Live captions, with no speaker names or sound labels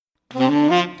Hello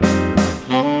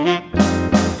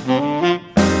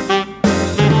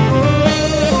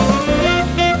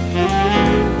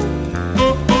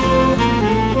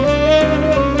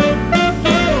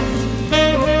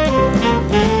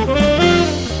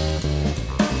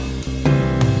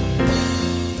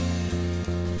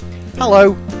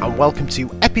and welcome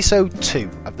to episode 2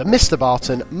 of the Mr.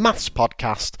 Barton Maths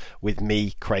Podcast with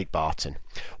me, Craig Barton.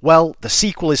 Well, the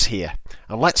sequel is here,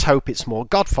 and let's hope it's more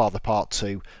Godfather Part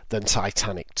 2 than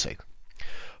Titanic 2.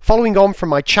 Following on from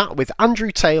my chat with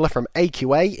Andrew Taylor from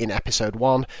AQA in episode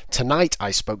 1, tonight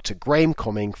I spoke to Graham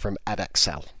Cumming from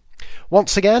Edexcel.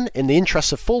 Once again, in the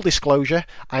interest of full disclosure,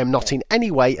 I am not in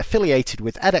any way affiliated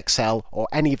with Edexcel or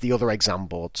any of the other exam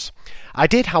boards. I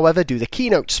did, however, do the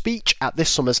keynote speech at this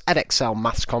summer's Edexcel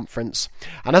Maths Conference,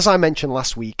 and as I mentioned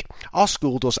last week, our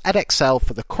school does Edexcel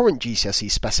for the current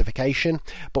GCSE specification,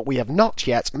 but we have not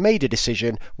yet made a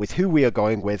decision with who we are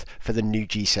going with for the new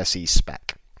GCSE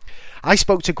spec. I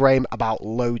spoke to Graham about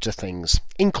loads of things,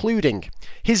 including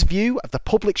his view of the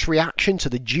public's reaction to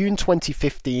the June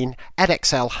 2015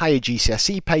 Edexcel Higher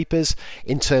GCSE papers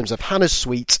in terms of Hannah's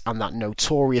Suite and that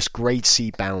notorious Grade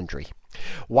C boundary,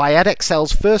 why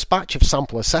Edexcel's first batch of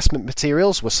sample assessment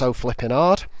materials were so flippin'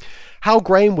 hard, how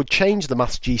Graham would change the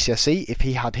Maths GCSE if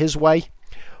he had his way,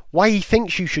 why he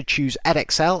thinks you should choose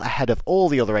Edexcel ahead of all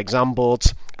the other exam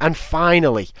boards, and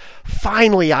finally,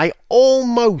 I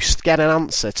almost get an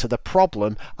answer to the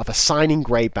problem of assigning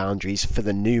grade boundaries for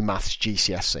the new Maths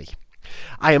GCSE.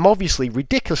 I am obviously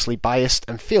ridiculously biased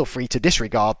and feel free to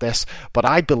disregard this, but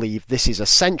I believe this is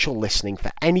essential listening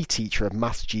for any teacher of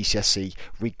Maths GCSE,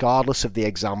 regardless of the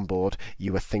exam board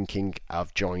you are thinking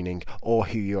of joining or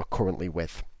who you are currently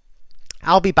with.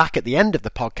 I'll be back at the end of the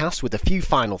podcast with a few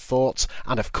final thoughts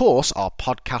and, of course, our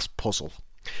podcast puzzle.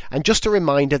 And just a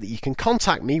reminder that you can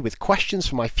contact me with questions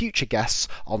for my future guests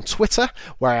on Twitter,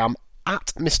 where I am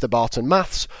at Mr. Barton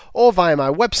Maths, or via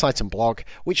my website and blog,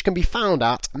 which can be found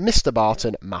at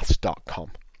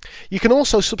mrbartonmaths.com. You can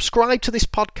also subscribe to this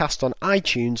podcast on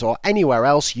iTunes or anywhere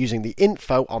else using the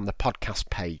info on the podcast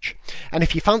page. And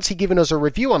if you fancy giving us a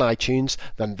review on iTunes,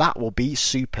 then that will be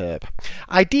superb.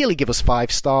 Ideally give us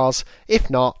 5 stars. If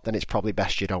not, then it's probably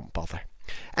best you don't bother.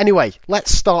 Anyway,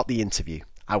 let's start the interview.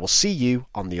 I will see you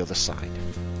on the other side.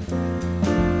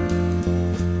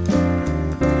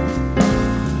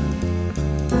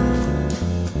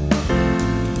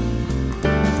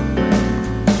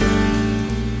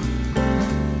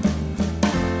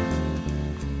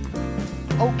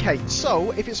 Okay,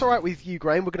 so if it's alright with you,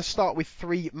 Graham, we're going to start with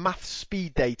 3 maths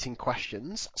speed dating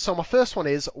questions. So my first one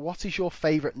is, what is your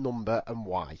favourite number and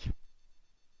why?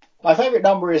 My favourite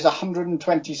number is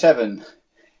 127.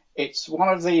 It's one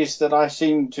of these that I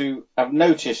seem to have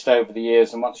noticed over the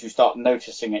years, and once you start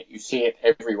noticing it, you see it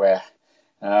everywhere.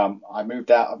 I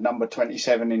moved out of number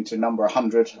 27 into number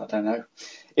 100, I don't know.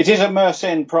 It is a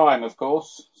Mersenne prime, of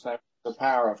course, so the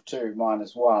power of 2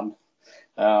 minus 1,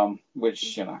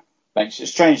 which, makes it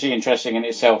strangely interesting in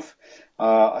itself.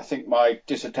 I think my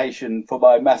dissertation for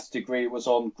my maths degree was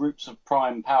on groups of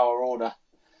prime power order.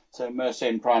 So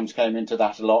Mersenne primes came into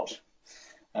that a lot.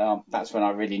 That's when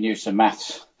I really knew some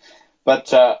maths.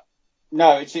 But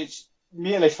no, it's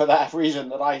merely for that reason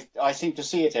that I seem to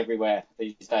see it everywhere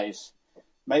these days.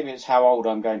 Maybe it's how old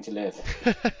I'm going to live.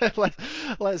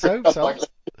 Let's hope so.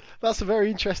 That's a very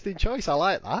interesting choice. I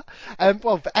like that.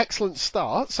 Well, excellent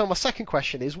start. So my second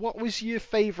question is, what was your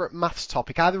favourite maths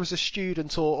topic, either as a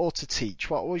student or to teach?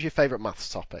 What was your favourite maths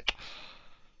topic?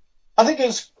 I think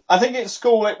at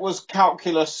school it was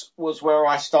calculus was where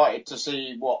I started to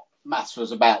see what maths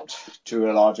was about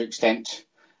to a large extent.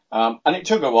 And it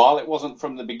took a while. It wasn't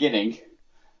from the beginning.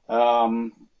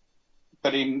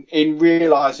 But in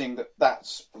realising that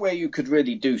that's where you could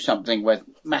really do something where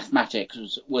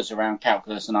mathematics was around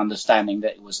calculus and understanding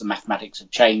that it was the mathematics of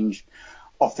change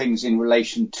of things in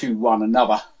relation to one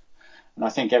another. And I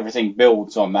think everything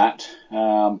builds on that.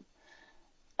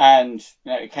 And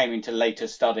it came into later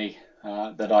study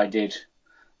that I did,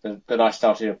 that I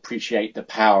started to appreciate the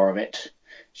power of it,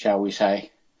 shall we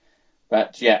say.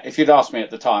 But yeah, if you'd asked me at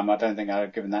the time, I don't think I'd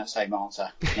have given that same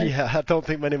answer. Yeah, I don't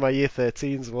think many of my year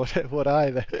 13s would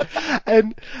either. A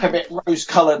bit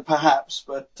rose-coloured, perhaps,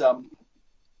 but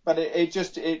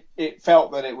it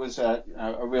felt that it was a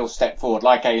real step forward,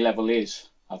 like A-level is,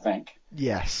 I think.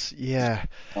 Yes, yeah.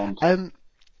 And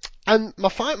my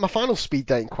final speed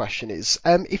dating question is,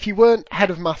 if you weren't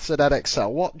head of maths at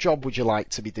Edexcel, what job would you like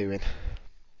to be doing?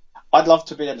 I'd love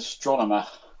to be an astronomer.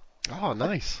 Oh,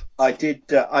 nice. I did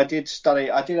study.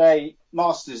 I did a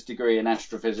master's degree in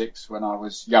astrophysics when I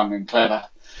was young and clever,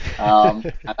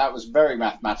 and that was very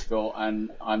mathematical.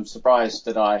 And I'm surprised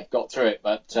that I got through it.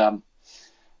 But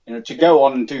to go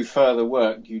on and do further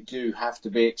work, you do have to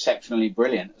be exceptionally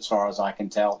brilliant, as far as I can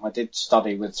tell. I did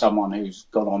study with someone who's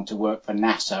gone on to work for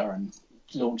NASA and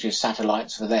launches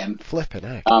satellites for them. Flipping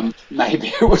heck. Maybe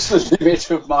it was the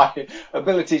limit of my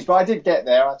abilities, but I did get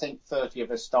there. I think 30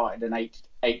 of us started and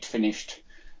eight finished.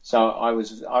 So I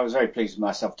was very pleased with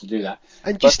myself to do that.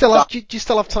 And do you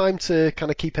still have time to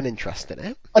kind of keep an interest in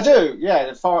it? I do,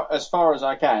 yeah. As far as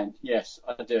I can, yes,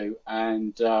 I do.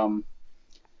 And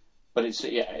but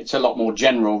it's a lot more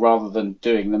general rather than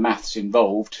doing the maths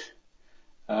involved.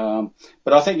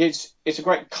 But I think it's a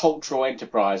great cultural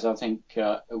enterprise. I think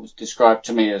it was described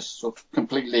to me as sort of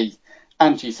completely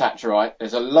anti-Thatcherite.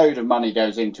 There's a load of money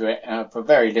goes into it for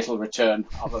very little return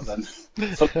other than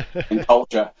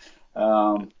culture.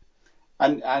 And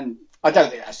I don't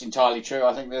think that's entirely true.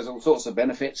 I think there's all sorts of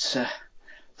benefits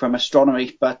from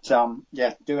astronomy, but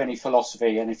do any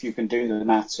philosophy, and if you can do the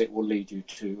maths, it will lead you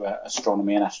to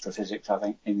astronomy and astrophysics, I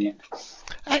think, in the end.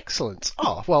 Excellent.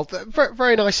 Oh, well, very,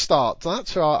 very nice start to that,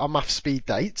 to our math speed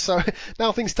date. So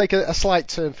now things take a slight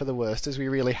turn for the worst as we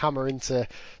really hammer into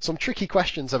some tricky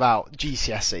questions about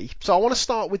GCSE. So I want to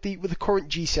start with the current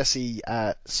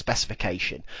GCSE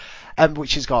specification,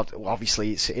 which has got,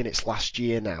 obviously, it's in its last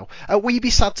year now. Will you be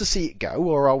sad to see it go,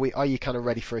 or are you kind of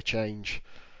ready for a change?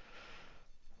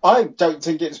 I don't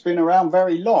think it's been around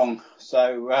very long,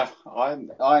 so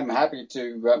I'm happy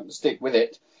to stick with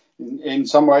it. In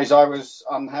some ways, I was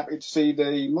unhappy to see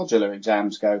the modular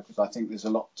exams go, because I think there's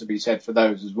a lot to be said for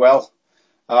those as well.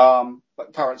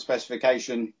 But current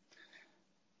specification,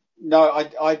 no,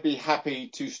 I'd be happy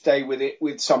to stay with it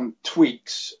with some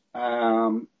tweaks.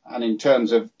 And in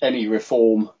terms of any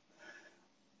reform,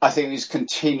 I think these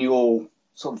continual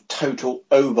sort of total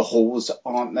overhauls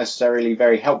aren't necessarily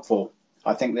very helpful.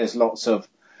 I think there's lots of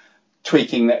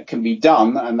tweaking that can be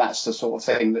done, and that's the sort of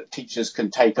thing that teachers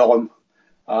can take on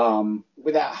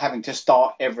without having to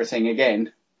start everything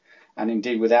again, and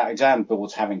indeed without exam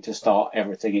boards having to start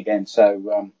everything again.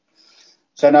 So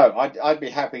no, I'd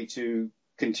be happy to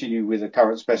continue with the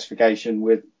current specification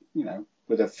with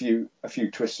a few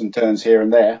twists and turns here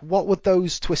and there. What would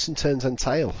those twists and turns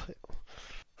entail?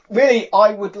 Really,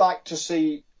 I would like to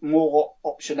see more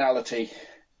optionality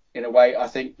in a way. I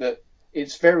think that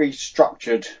it's very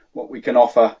structured what we can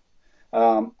offer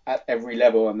at every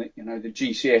level, and the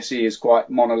GCSE is quite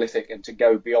monolithic, and to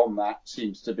go beyond that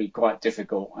seems to be quite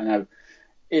difficult. I know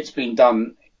it's been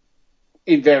done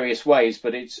in various ways,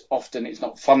 but it's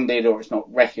not funded or it's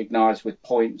not recognised with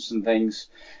points and things.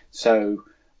 So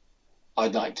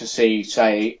I'd like to see,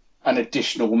 say, an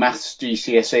additional maths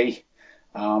GCSE.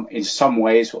 In some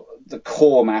ways, the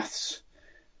core maths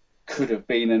could have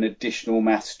been an additional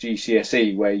maths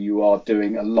GCSE where you are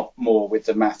doing a lot more with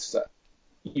the maths that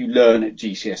you learn at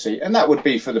GCSE, and that would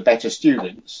be for the better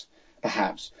students,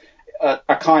 perhaps.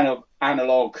 A kind of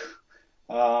analogue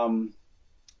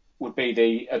would be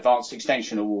the Advanced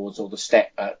Extension Awards or the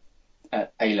STEP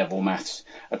at A-level maths,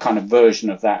 a kind of version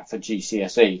of that for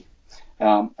GCSE,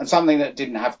 and something that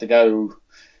didn't have to go,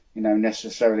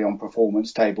 necessarily on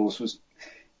performance tables, was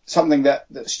something that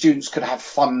students could have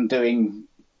fun doing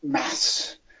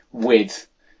maths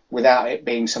without it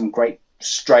being some great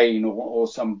strain or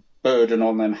some burden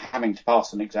on them having to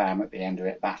pass an exam at the end of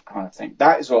it, that kind of thing.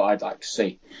 That is what I'd like to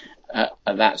see at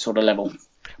that sort of level.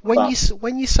 When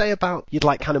you say about you'd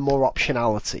like kind of more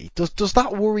optionality, does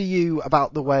that worry you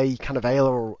about the way kind of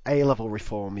A-level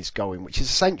reform is going, which is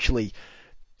essentially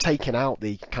taking out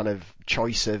the kind of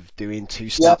choice of doing 2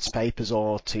 stats papers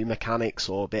or 2 mechanics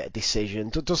or a bit of decision?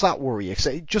 Does that worry you?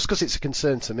 Just because it's a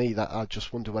concern to me, that I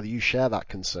just wonder whether you share that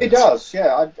concern. It does,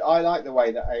 yeah. I like the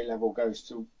way that A-level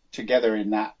goes together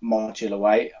in that modular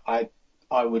way.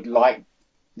 I would like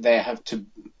there have to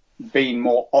be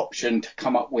more option to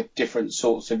come up with different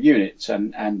sorts of units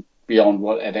and beyond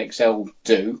what Edexcel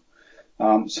do.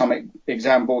 Some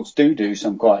exam boards do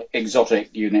some quite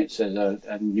exotic units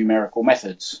and numerical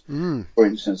methods, for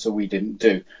instance, that we didn't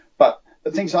do. But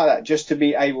things like that, just to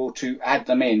be able to add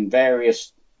them in,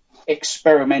 various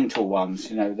experimental ones,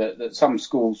 that some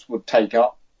schools would take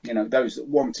up, those that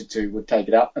wanted to would take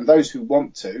it up, and those who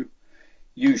want to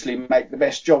usually make the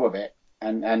best job of it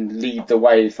and lead the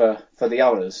way for the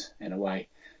others, in a way.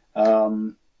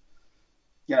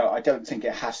 I don't think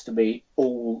it has to be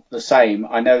all the same.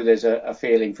 I know there's a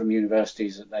feeling from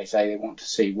universities that they say they want to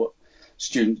see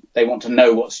they want to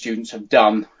know what students have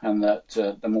done, and that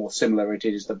the more similar it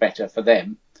is, the better for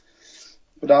them.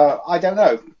 But I don't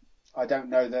know. I don't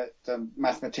know that the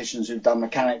mathematicians who've done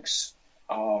mechanics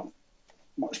are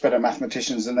much better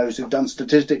mathematicians than those who've done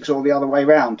statistics, or the other way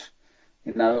round.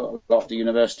 A lot of the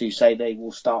universities say they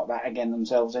will start that again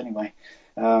themselves anyway.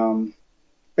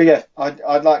 But yeah,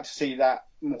 I'd like to see that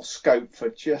more scope for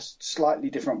just slightly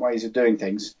different ways of doing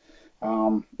things.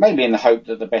 Maybe in the hope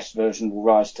that the best version will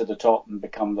rise to the top and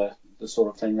become the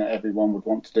sort of thing that everyone would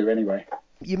want to do anyway.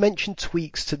 You mentioned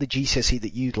tweaks to the GCSE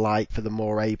that you'd like for the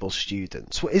more able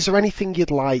students. Is there anything you'd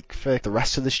like for the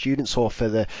rest of the students, or for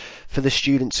the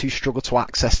students who struggle to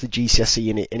access the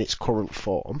GCSE in its current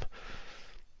form?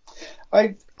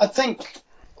 I think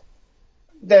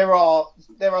there are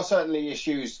certainly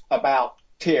issues about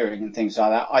tiering and things like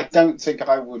that. I don't think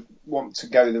I would want to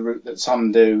go the route that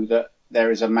some do, that there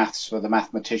is a maths for the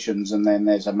mathematicians and then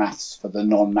there's a maths for the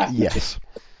non-mathematicians,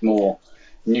 yes. More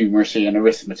numeracy and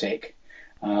arithmetic.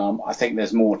 I think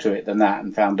there's more to it than that,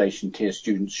 and foundation tier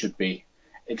students should be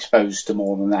exposed to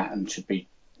more than that and should be,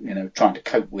 trying to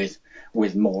cope with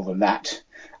more than that.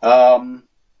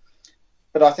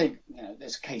 But I think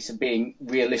there's a case of being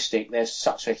realistic. There's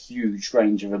such a huge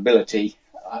range of ability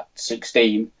at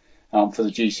 16 for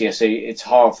the GCSE. It's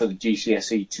hard for the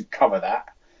GCSE to cover that.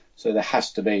 So there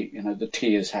has to be, the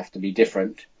tiers have to be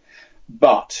different.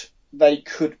 But they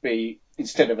could be,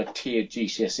 instead of a tiered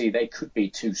GCSE, they could be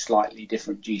two slightly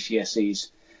different GCSEs.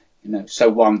 So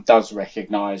one does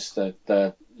recognise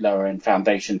the lower end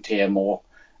foundation tier more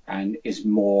and is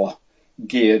more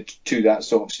geared to that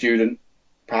sort of student,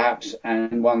 perhaps,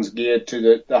 and one's geared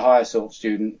to the higher sort of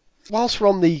student. Whilst we're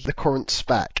on the current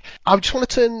spec, I just want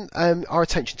to turn our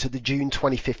attention to the June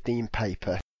 2015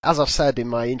 paper. As I've said in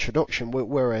my introduction,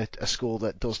 we're a school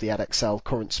that does the Edexcel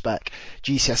current spec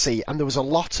GCSE, and there was a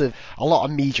lot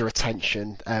of media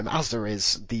attention, as there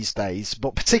is these days,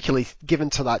 but particularly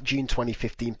given to that June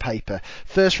 2015 paper.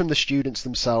 First from the students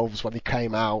themselves when they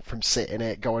came out from sitting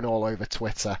it, going all over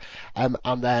Twitter,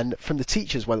 and then from the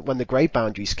teachers when the grade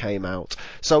boundaries came out.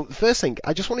 So the first thing,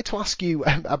 I just wanted to ask you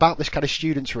about this kind of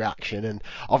students' reaction, and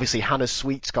obviously Hannah's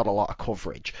Suites got a lot of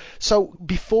coverage. So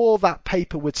before that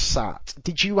paper was sat,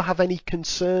 did you have any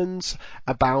concerns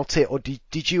about it, or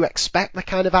did you expect the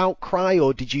kind of outcry,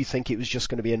 or did you think it was just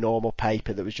going to be a normal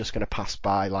paper that was just going to pass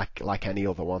by like any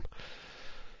other one?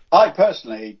 I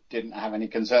personally didn't have any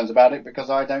concerns about it because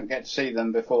I don't get to see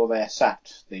them before they're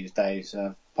sat these days,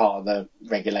 part of the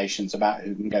regulations about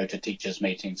who can go to teachers'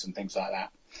 meetings and things like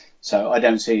that. So I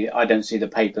don't see the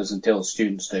papers until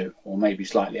students do, or maybe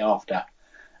slightly after.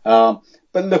 But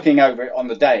looking over it on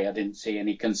the day, I didn't see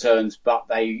any concerns, but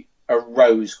they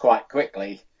arose quite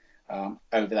quickly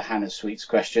over the Hannah's Suites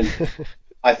question.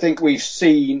 I think we've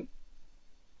seen,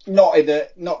 not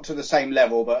to the same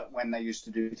level, but when they used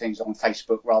to do things on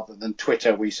Facebook rather than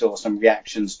Twitter, we saw some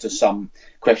reactions to some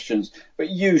questions, but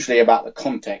usually about the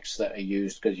context that are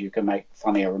used, because you can make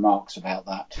funnier remarks about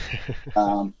that.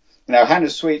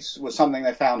 Hannah's Suites was something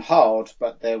they found hard,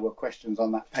 but there were questions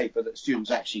on that paper that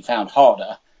students actually found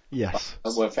harder. Yes.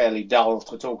 But were fairly dull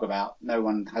to talk about. No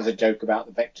one has a joke about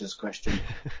the vectors question.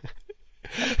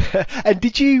 And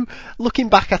did you, looking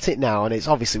back at it now, and it's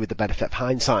obviously with the benefit of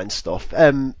hindsight and stuff,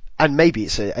 and maybe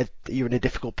it's you're in a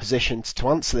difficult position to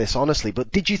answer this honestly, but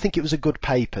did you think it was a good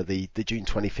paper, the June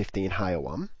 2015 higher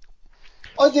one?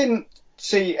 I didn't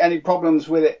see any problems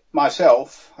with it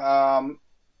myself. The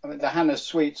Hannah's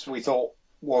Suites we thought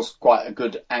was quite a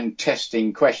good and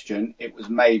testing question. It was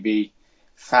maybe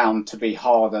found to be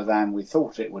harder than we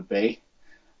thought it would be.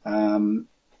 But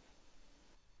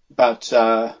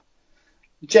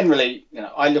generally,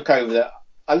 I look over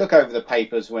the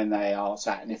papers when they are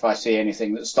sat, and if I see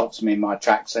anything that stops me in my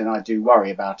tracks, then I do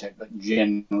worry about it. But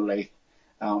generally,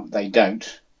 they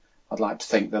don't. I'd like to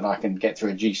think that I can get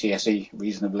through a GCSE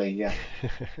reasonably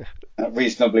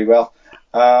well.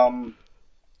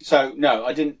 So no,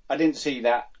 I didn't see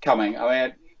that coming. I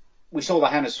mean, we saw the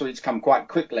Hannah's Suites come quite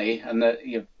quickly, and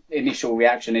the initial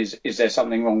reaction is there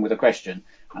something wrong with the question?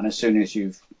 And as soon as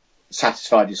you've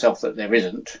satisfied yourself that there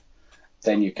isn't,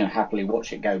 then you can happily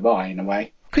watch it go by in a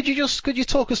way. Could you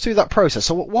talk us through that process?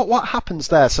 So what happens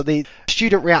there? So the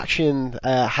student reaction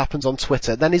happens on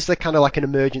Twitter. Then is there kind of like an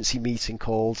emergency meeting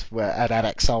called at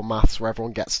Edexcel Maths where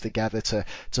everyone gets together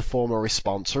to form a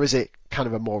response, or is it kind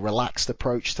of a more relaxed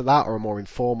approach to that, or a more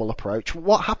informal approach?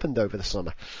 What happened over the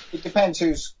summer? It depends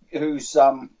who's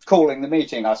calling the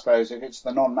meeting, I suppose. If it's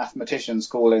the non-mathematicians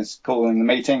calling the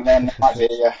meeting, then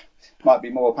it might be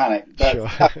more panic. But sure.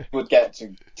 Would get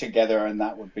together and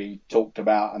that would be talked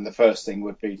about, and the first thing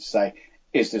would be to say,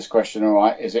 is this question all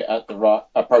right? Is it at the right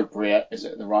appropriate? Is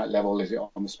it at the right level? Is it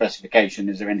on the specification?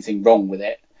 Is there anything wrong with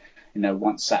it?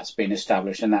 Once that's been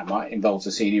established, and that might involve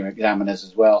the senior examiners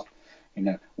as well.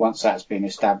 once that's been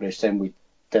established, then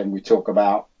we talk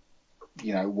about,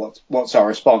 what's our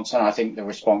response. And I think the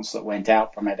response that went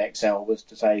out from Edexcel was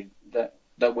to say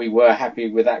that we were happy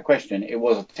with that question. It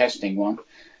was a testing one.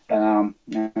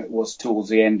 It was towards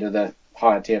the end of the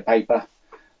higher tier paper.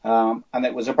 And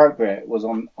it was appropriate. It was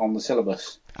on the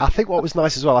syllabus. I think what was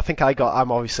nice as well,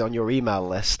 I'm obviously on your email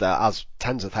list, as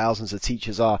tens of thousands of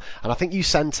teachers are, and I think you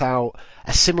sent out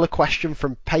a similar question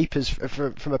from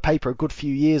a paper a good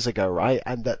few years ago, right?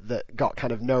 And that got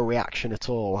kind of no reaction at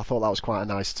all. I thought that was quite a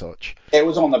nice touch. It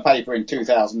was on the paper in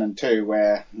 2002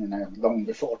 where, long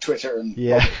before Twitter and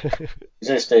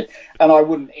existed. And I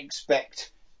wouldn't expect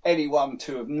anyone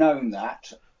to have known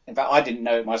that. In fact, I didn't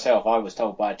know it myself. I was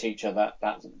told by a teacher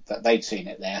that they'd seen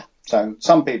it there. So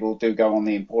some people do go on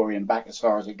the Emporium back as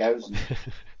far as it goes and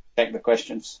check the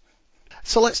questions.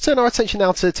 So let's turn our attention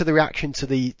now to the reaction to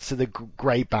the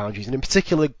grade boundaries, and in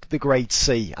particular the grade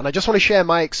C. And I just want to share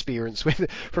my experience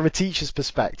from a teacher's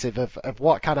perspective of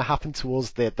what kind of happened to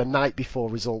us the night before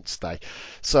results day.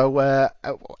 So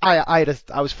I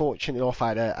was fortunate enough. I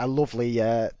had a lovely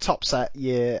top set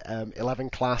year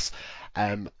 11 class.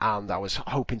 And I was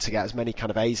hoping to get as many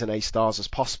kind of A's and A stars as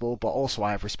possible, but also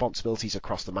I have responsibilities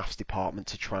across the maths department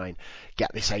to try and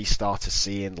get this A star to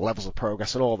C and levels of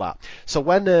progress and all that. So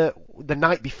when the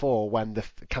night before, when the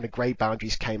kind of grade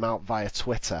boundaries came out via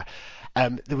Twitter,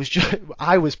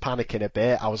 I was panicking a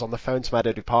bit. I was on the phone to my head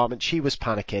of department. She was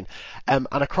panicking, and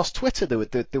across Twitter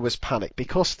there was panic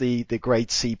because the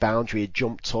grade C boundary had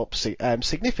jumped up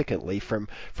significantly from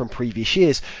previous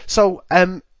years. So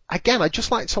again, I'd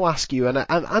just like to ask you, and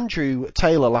Andrew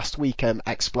Taylor last week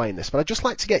explained this, but I'd just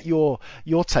like to get your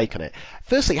take on it.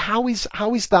 Firstly, how is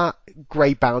that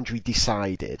grade boundary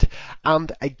decided? And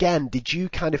again, did you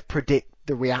kind of predict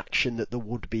the reaction that there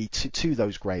would be to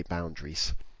those grade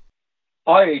boundaries?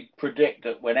 I predict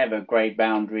that whenever grade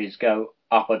boundaries go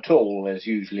up at all, there's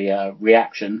usually a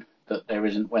reaction that there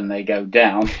isn't when they go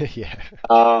down. Yeah.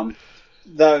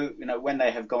 Though, when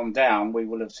they have gone down, we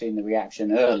will have seen the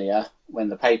reaction earlier when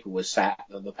the paper was sat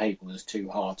that the paper was too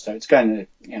hard. So it's going to,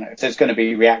 if there's going to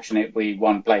be reaction, it will be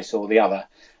one place or the other.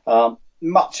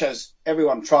 Much as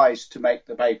everyone tries to make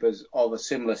the papers of a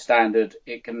similar standard,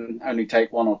 it can only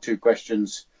take one or two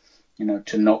questions,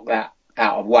 to knock that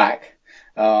out of whack.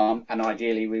 And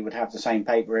ideally, we would have the same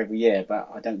paper every year,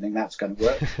 but I don't think that's going to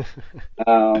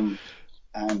work.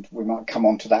 And we might come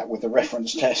on to that with the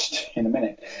reference test in a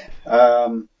minute.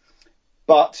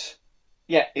 But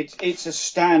yeah, it's a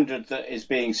standard that is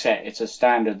being set. It's a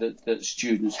standard that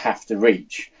students have to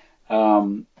reach.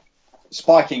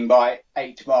 Spiking by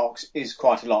 8 marks is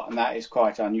quite a lot, and that is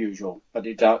quite unusual. But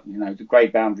it does, the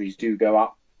grade boundaries do go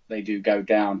up, they do go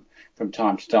down from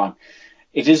time to time.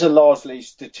 It is a largely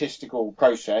statistical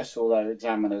process, although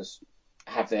examiners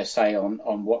have their say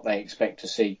on what they expect to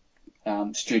see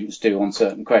students do on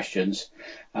certain questions.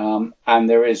 And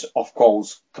there is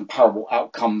Ofqual's comparable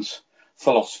outcomes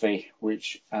philosophy,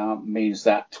 which means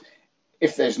that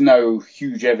if there's no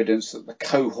huge evidence that the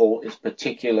cohort is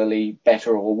particularly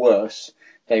better or worse,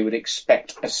 they would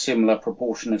expect a similar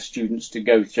proportion of students to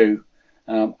go through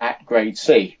at grade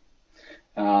C.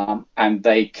 And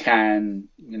they can,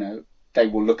 they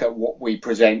will look at what we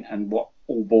present and what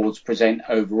all boards present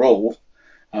overall,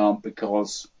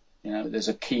 because there's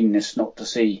a keenness not to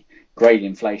see grade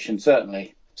inflation,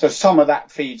 certainly. So some of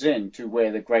that feeds into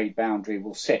where the grade boundary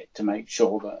will sit to make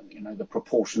sure that, the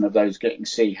proportion of those getting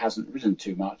C hasn't risen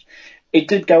too much. It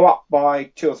did go up by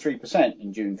 2 or 3%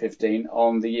 in June 15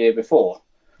 on the year before.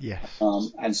 Yes.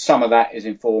 And some of that is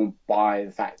informed by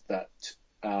the fact that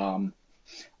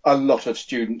a lot of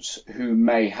students who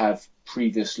may have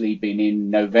previously been in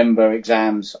November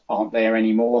exams aren't there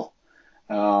anymore.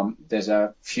 There's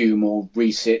a few more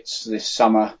resits this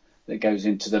summer that goes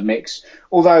into the mix.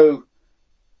 Although,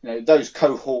 those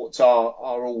cohorts are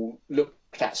all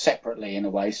looked at separately in a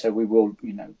way. So we will,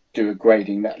 do a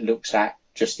grading that looks at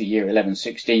just the year 11,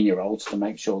 16-year-olds to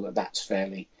make sure that that's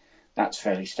fairly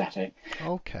static.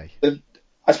 Okay.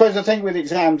 I suppose the thing with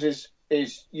exams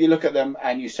is you look at them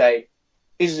and you say,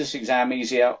 is this exam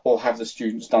easier or have the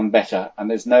students done better? And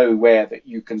there's nowhere that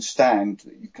you can stand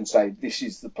that you can say this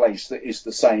is the place that is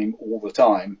the same all the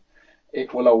time.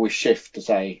 It will always shift to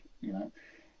say,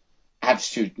 have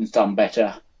students done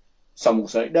better? Some will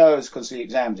say, no, it's because the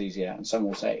exam's easier. And some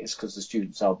will say it's because the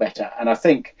students are better. And I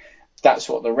think that's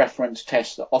what the reference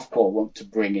test that Ofqual want to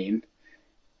bring in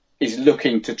is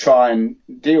looking to try and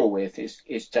deal with,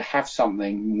 is to have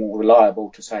something more reliable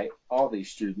to say, are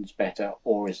these students better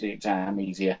or is the exam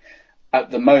easier? At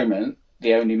the moment,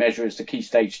 the only measure is the Key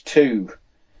Stage 2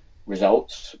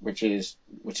 results, which is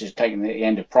taken at the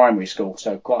end of primary school.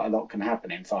 So quite a lot can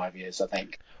happen in 5 years, I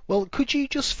think. Well, could you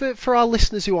just, for our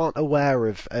listeners who aren't aware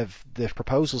of the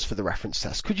proposals for the reference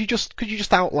test, could you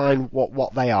just outline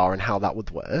what they are and how that would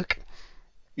work?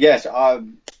 Yes,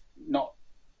 I'm not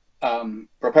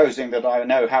proposing that I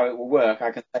know how it will work.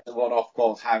 I can say that what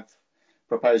Ofqual have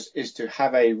proposed is to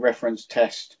have a reference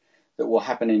test that will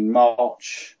happen in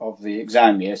March of the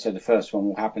exam year. So the first one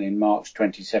will happen in March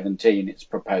 2017, it's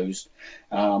proposed.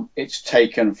 It's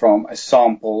taken from a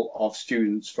sample of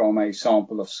students from a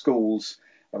sample of schools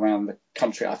around the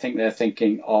country. I think they're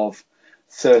thinking of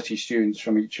 30 students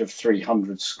from each of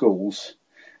 300 schools.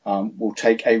 Will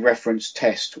take a reference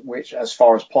test, which as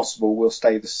far as possible will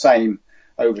stay the same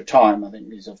over time. I think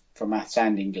these are for maths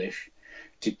and English,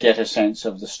 to get a sense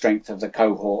of the strength of the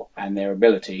cohort and their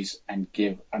abilities and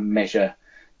give a measure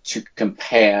to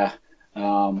compare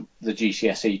the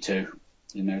GCSE to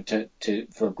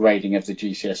for grading of the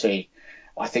GCSE.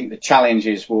 I think the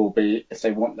challenges will be, if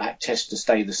they want that test to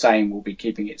stay the same, will be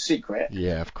keeping it secret.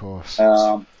 Yeah, of course.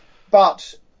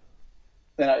 But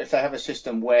if they have a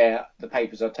system where the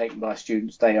papers are taken by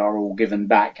students, they are all given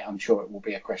back. I'm sure it will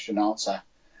be a question answer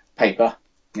paper,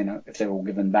 if they're all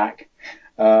given back.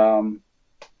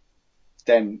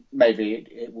 Then maybe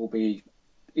it will be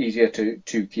easier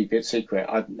to keep it secret.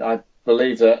 I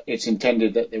believe that it's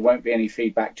intended that there won't be any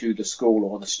feedback to the school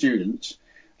or the students,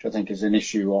 which I think is an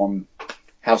issue on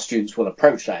how students will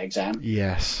approach that exam.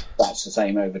 Yes. That's the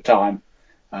same over time.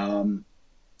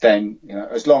 Then,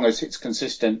 as long as it's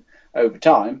consistent over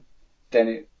time,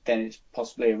 then it's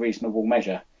possibly a reasonable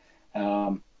measure.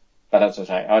 But as I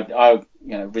say, I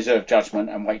reserve judgment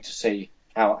and wait to see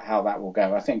how that will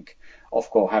go. I think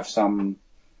Ofqual have some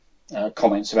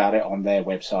comments about it on their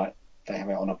website. They have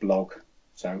it on a blog.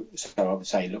 So I would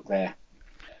say look there.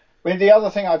 I mean, the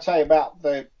other thing I'd say about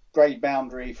the grade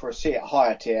boundary for a C at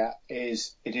higher tier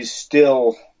is it is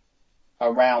still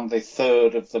around the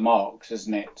third of the marks,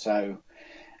 isn't it? So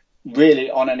really,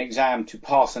 on an exam, to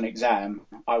pass an exam,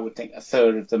 I would think a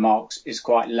third of the marks is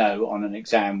quite low on an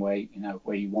exam where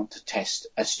you want to test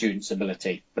a student's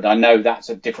ability. But I know that's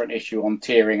a different issue on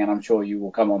tiering, and I'm sure you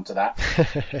will come on to that.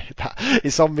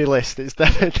 It's on my list. It's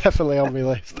definitely on my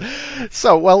list.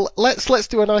 So, well, let's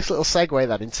do a nice little segue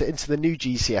then into the new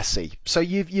GCSE. So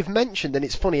you've mentioned, and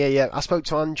it's funny, I spoke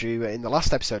to Andrew in the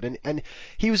last episode, and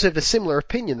he was of a similar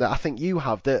opinion that I think you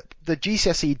have, that the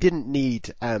GCSE didn't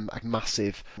need a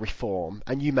massive reform,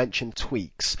 and you mentioned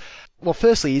tweaks. Well,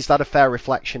 firstly, is that a fair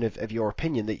reflection of your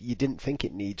opinion, that you didn't think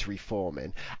it needs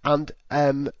reforming? And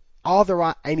are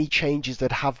there any changes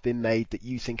that have been made that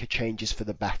you think are changes for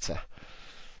the better?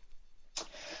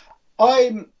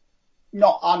 I'm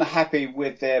not unhappy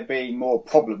with there being more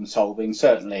problem solving,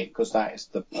 certainly, because that is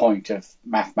the point of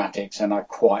mathematics, and I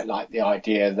quite like the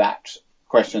idea that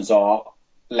questions are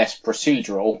less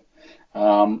procedural.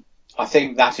 I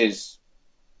think that is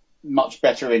much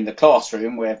better in the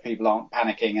classroom where people aren't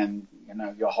panicking and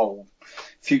your whole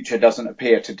future doesn't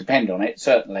appear to depend on it,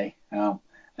 certainly,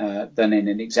 than in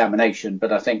an examination.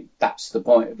 But I think that's the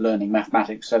point of learning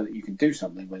mathematics, so that you can do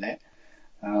something with it.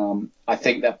 I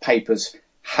think that papers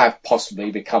have possibly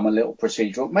become a little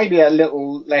procedural, maybe a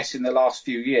little less in the last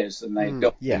few years than they've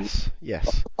got. Yes.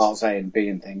 Parts A and B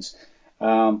and things.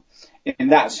 In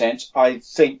that sense, I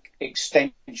think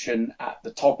extension at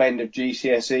the top end of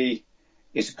GCSE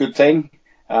is a good thing,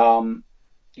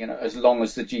 as long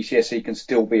as the GCSE can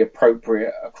still be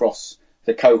appropriate across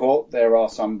the cohort. There are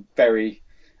some very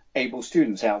able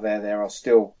students out there. There are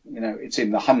still, it's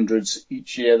in the hundreds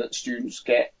each year that students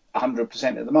get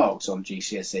 100% of the marks on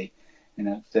GCSE.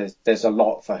 There's a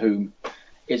lot for whom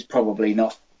it's probably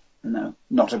not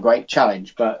a great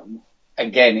challenge. But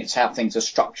again, it's how things are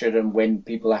structured, and when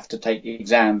people have to take the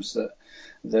exams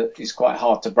that is quite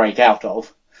hard to break out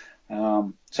of.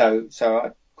 So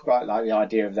I quite like the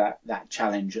idea of that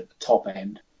challenge at the top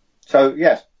end. So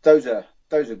yes, those are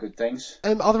good things.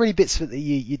 Are there any bits of it that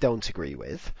you don't agree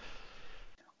with?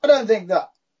 I don't think that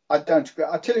I don't agree.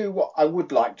 I'll tell you what I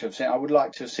would like to have seen. I would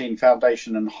like to have seen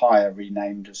Foundation and Higher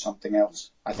renamed as something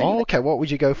else. I think. Okay. What would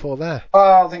you go for there?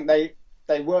 I think they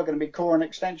were going to be Core and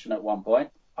Extension at one point.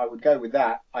 I would go with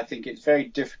that. I think it's very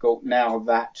difficult now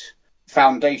that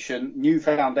new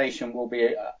Foundation will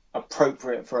be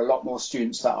appropriate for a lot more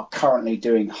students that are currently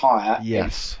doing Higher.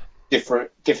 Yes.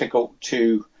 Difficult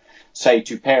to say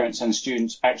to parents and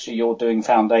students, actually you're doing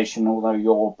Foundation, although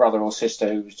your brother or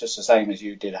sister who was just the same as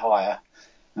you did Higher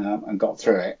and got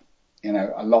through it.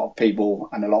 A lot of people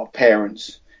and a lot of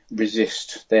parents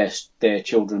resist their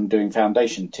children doing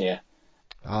Foundation tier.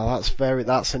 Oh, that's very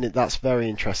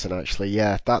interesting actually.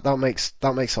 Yeah, that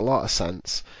makes a lot of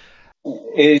sense.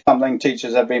 It is something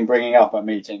teachers have been bringing up at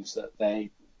meetings, that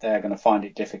they're going to find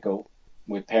it difficult,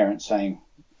 with parents saying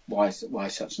why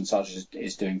such and such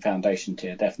is doing foundation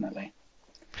tier, definitely.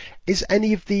 Is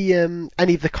any of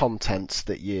the contents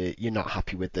that you're not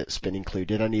happy with that's been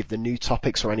included? Any of the new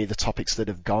topics or any of the topics that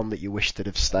have gone that you wish that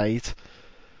have stayed?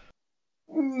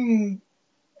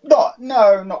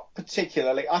 Not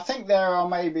particularly. I think there are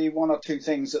maybe one or two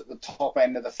things at the top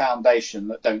end of the foundation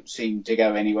that don't seem to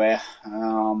go anywhere.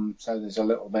 So there's a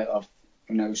little bit of,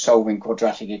 solving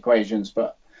quadratic equations,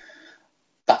 but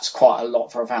that's quite a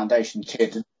lot for a foundation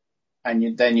tier,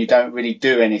 and then you don't really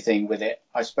do anything with it.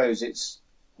 I suppose it's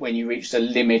when you reach the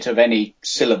limit of any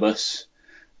syllabus,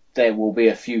 there will be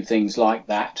a few things like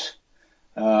that.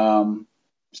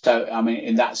 So, I mean,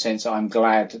 in that sense, I'm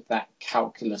glad that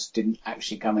calculus didn't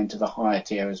actually come into the higher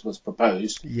tier as was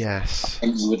proposed. Yes. I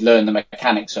think you would learn the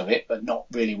mechanics of it, but not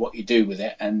really what you do with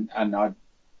it. And I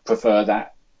prefer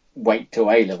that wait till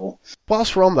A level.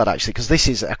 Whilst we're on that, actually, because this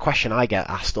is a question I get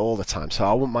asked all the time, so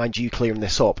I wouldn't mind you clearing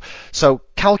this up. So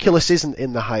calculus isn't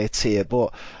in the higher tier,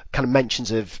 but kind of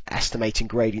mentions of estimating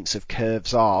gradients of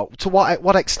curves are. To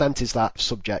what extent is that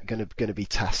subject going to be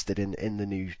tested in the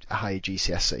new higher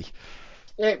GCSE?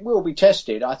 It will be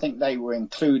tested. I think they were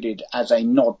included as a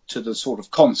nod to the sort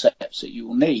of concepts that you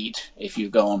will need if you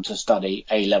go on to study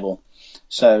A level.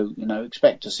 So,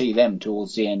 expect to see them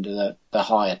towards the end of the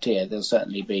higher tier. There'll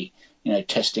certainly be,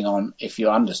 testing on if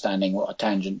you're understanding what a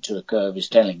tangent to a curve is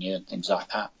telling you and things like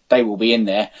that. They will be in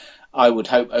there. I would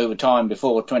hope over time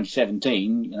before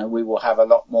 2017, we will have a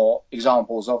lot more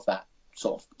examples of that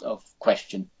sort of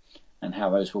question and how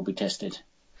those will be tested.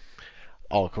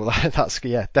 Oh, cool. That's,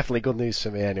 definitely good news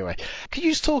for me anyway. Could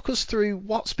you just talk us through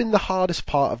what's been the hardest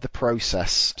part of the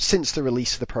process since the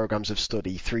release of the programmes of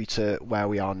study through to where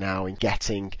we are now in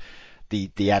getting the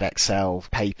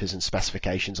Edexcel papers and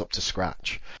specifications up to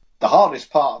scratch? The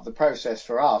hardest part of the process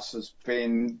for us has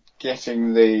been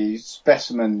getting the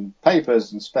specimen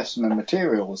papers and specimen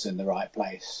materials in the right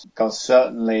place, because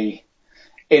certainly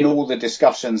in all the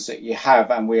discussions that you have,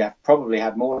 and we have probably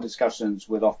had more discussions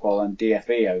with Ofqual and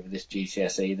DFE over this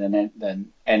GCSE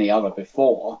than any other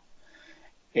before,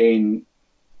 in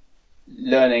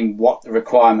learning what the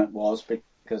requirement was,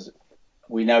 because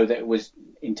we know that it was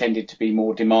intended to be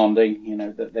more demanding,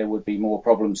 that there would be more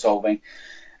problem solving.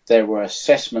 There were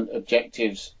assessment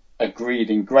objectives agreed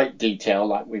in great detail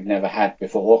like we've never had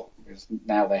before.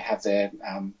 Now they have their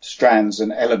strands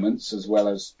and elements as well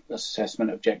as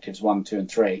assessment objectives 1, 2 and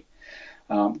 3.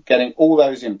 Getting all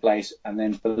those in place and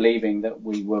then believing that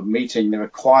we were meeting the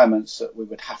requirements that we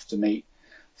would have to meet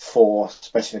for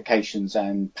specifications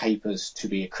and papers to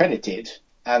be accredited.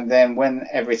 And then when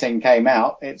everything came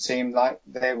out, it seemed like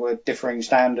there were differing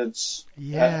standards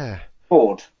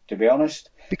board, to be honest.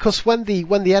 Because when the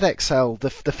Edexcel,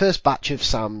 the first batch of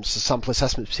SAMs, the sample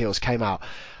assessment materials, came out,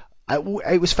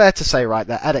 it was fair to say, right,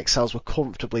 that Edexcels were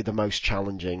comfortably the most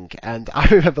challenging, and I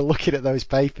remember looking at those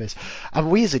papers,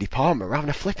 and we as a department were having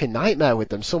a flipping nightmare with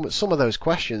them. Some of those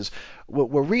questions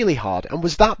were really hard. And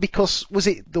was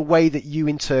it the way that you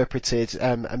interpreted,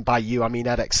 and by you I mean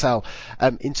Edexcel,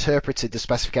 interpreted the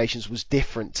specifications was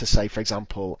different to, say, for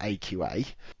example, AQA?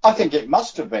 I think it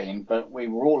must have been, but we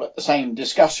were all at the same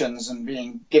discussions and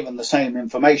being given the same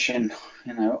information,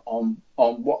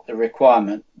 on what the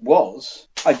requirement was.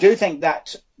 I do think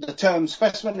that the term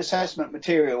specimen assessment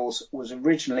materials was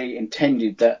originally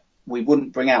intended that we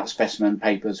wouldn't bring out specimen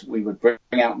papers, we would bring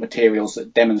out materials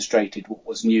that demonstrated what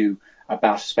was new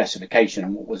about a specification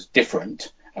and what was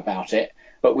different about it.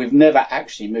 But we've never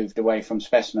actually moved away from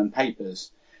specimen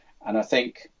papers. And I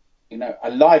think,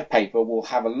 a live paper will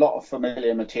have a lot of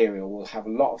familiar material, will have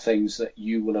a lot of things that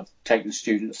you will have taken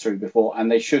students through before,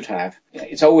 and they should have.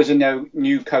 It's always a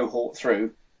new cohort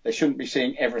through. They shouldn't be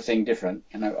seeing everything different.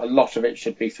 A lot of it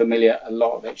should be familiar. A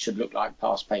lot of it should look like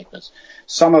past papers.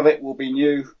 Some of it will be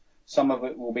new. Some of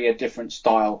it will be a different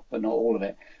style, but not all of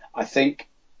it. I think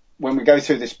when we go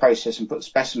through this process and put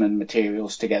specimen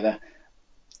materials together,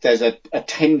 there's a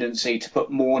tendency to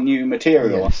put more new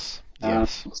material on.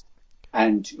 Yes.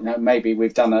 And, maybe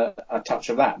we've done a touch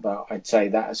of that, but I'd say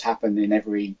that has happened in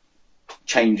every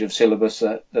change of syllabus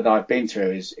that I've been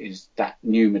through is that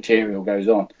new material goes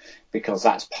on, because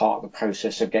that's part of the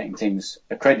process of getting things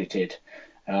accredited.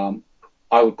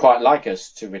 I would quite like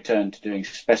us to return to doing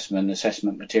specimen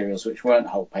assessment materials which weren't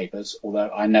whole papers, although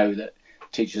I know that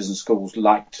teachers and schools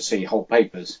like to see whole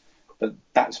papers, but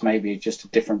that's maybe just a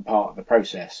different part of the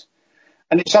process.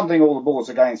 And it's something all the boards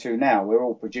are going through now. We're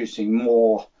all producing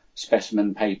more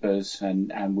specimen papers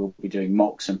and we'll be doing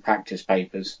mocks and practice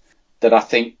papers that I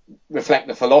think reflect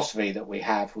the philosophy that we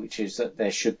have, which is that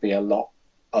there should be a lot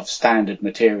of standard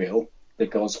material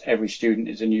because every student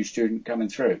is a new student coming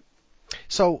through.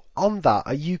 So on that,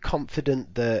 are you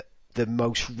confident that the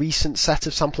most recent set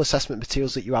of sample assessment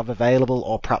materials that you have available,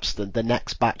 or perhaps the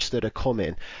next batch that are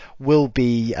coming, will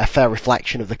be a fair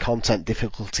reflection of the content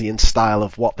difficulty and style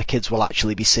of what the kids will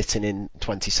actually be sitting in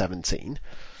 2017?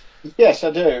 Yes,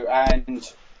 I do.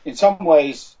 And in some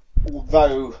ways,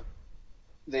 although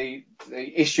the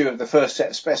issue of the first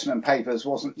set of specimen papers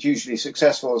wasn't hugely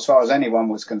successful as far as anyone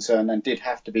was concerned and did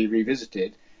have to be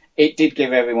revisited, it did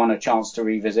give everyone a chance to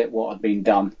revisit what had been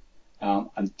done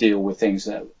and deal with things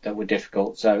that were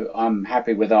difficult. So I'm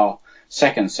happy with our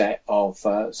second set of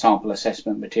sample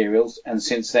assessment materials. And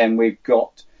since then, we've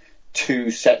got 2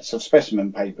 sets of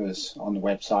specimen papers on the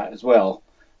website as well.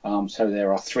 So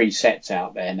there are 3 sets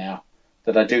out there now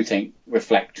that I do think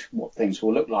reflect what things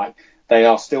will look like. They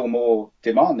are still more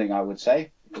demanding, I would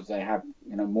say, because they have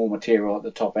more material at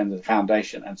the top end of the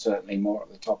foundation and certainly more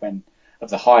at the top end of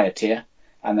the higher tier.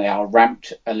 And they are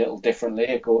ramped a little differently,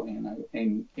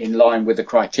 in line with the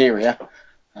criteria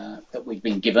that we've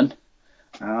been given.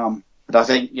 But I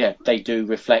think, they do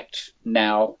reflect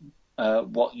now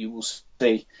what you will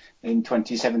see in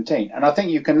 2017. And I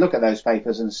think you can look at those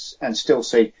papers and still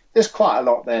see there's quite a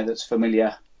lot there that's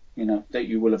familiar, that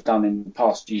you will have done in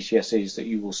past GCSEs that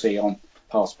you will see on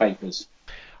past papers.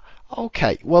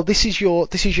 Okay, well, this is your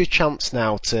chance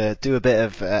now to do a bit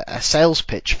of a sales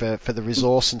pitch for the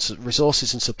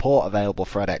resources and support available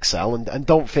for Edexcel, and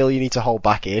don't feel you need to hold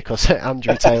back here, because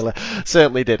Andrew Taylor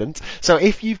certainly didn't. So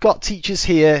if you've got teachers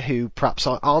here who perhaps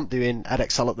aren't doing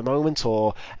Edexcel at the moment,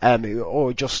 or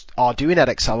just are doing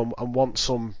Edexcel and want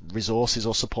some resources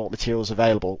or support materials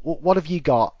available, what have you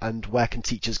got, and where can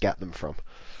teachers get them from?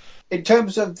 In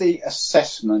terms of the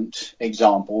assessment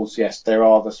examples, yes, there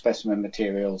are the specimen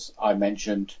materials I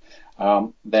mentioned.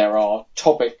 There are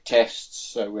topic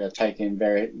tests, so we're taking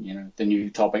the new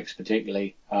topics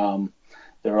particularly.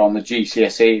 They're on the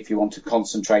GCSE if you want to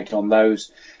concentrate on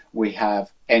those. We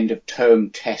have end of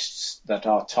term tests that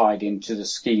are tied into the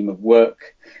scheme of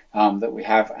work that we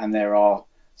have, and there are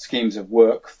schemes of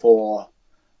work for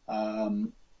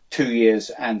 2 years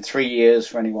and 3 years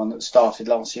for anyone that started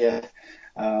last year.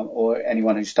 Or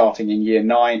anyone who's starting in year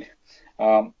 9.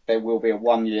 There will be a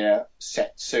 1-year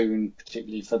set soon,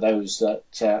 particularly for those that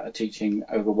are teaching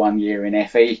over 1 year in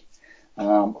FE.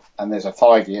 And there's a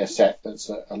 5-year set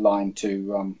that's aligned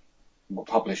to what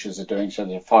publishers are doing, so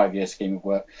there's a 5-year scheme of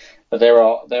work. But there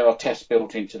are tests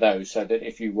built into those, so that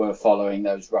if you were following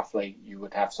those roughly, you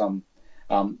would have some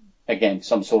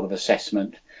sort of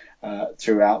assessment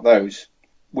throughout those.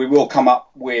 We will come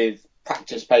up with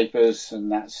practice papers, and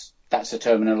that's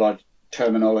the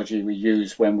terminology we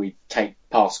use when we take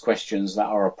past questions that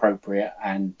are appropriate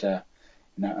and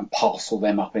parcel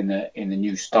them up in the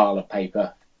new style of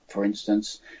paper, for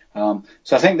instance. So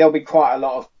I think there'll be quite a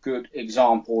lot of good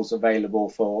examples available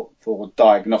for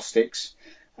diagnostics.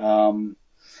 We'll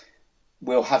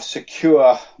have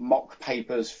secure mock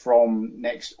papers from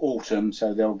next autumn,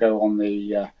 so they'll go on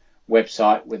the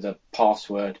website with a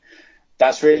password.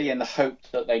 That's really in the hope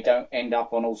that they don't end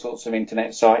up on all sorts of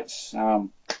internet sites,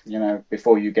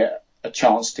 before you get a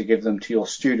chance to give them to your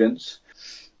students.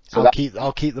 So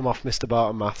I'll keep them off Mr.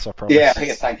 Barton Maths, I promise. Yeah,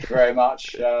 thank you very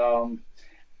much. That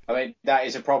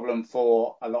is a problem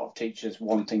for a lot of teachers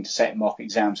wanting to set mock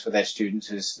exams for their students,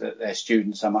 is that their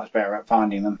students are much better at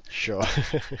finding them. Sure.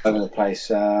 Over the place.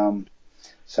 So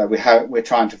we're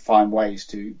trying to find ways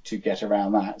to get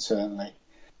around that, certainly.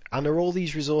 And are all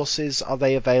these resources, are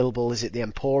they available? Is it the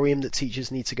Emporium that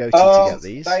teachers need to go to get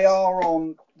these? They are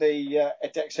on the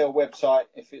Edexcel website,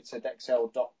 if it's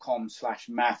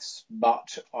edexcel.com/maths,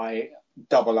 but I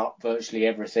double up virtually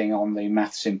everything on the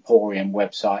Maths Emporium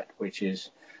website, which is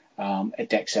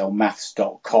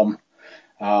edexcelmaths.com.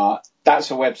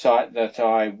 That's a website that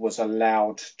I was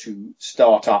allowed to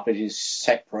start up. It is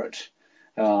separate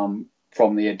from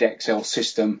the Edexcel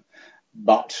system,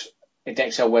 but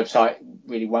Edexcel website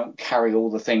really won't carry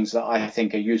all the things that I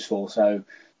think are useful. So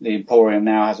the Emporium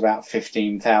now has about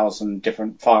 15,000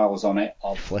 different files on it.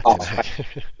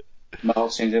 It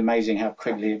seems amazing how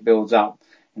quickly it builds up.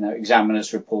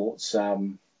 Examiners' reports,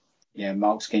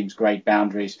 mark schemes, grade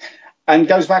boundaries, and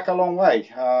goes back a long way.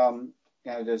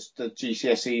 There's the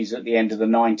GCSEs at the end of the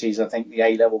 90s. I think the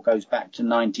A-level goes back to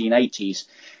 1980s.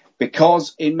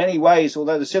 Because in many ways,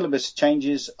 although the syllabus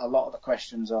changes, a lot of the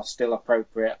questions are still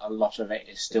appropriate. A lot of it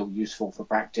is still useful for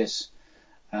practice.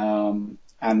 And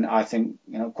I think,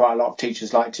 quite a lot of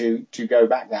teachers like to go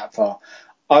back that far.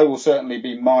 I will certainly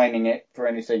be mining it for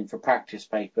anything for practice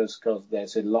papers, because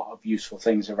there's a lot of useful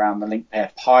things around the link pair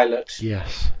pilot.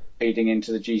 Yes. Feeding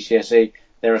into the GCSE.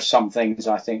 There are some things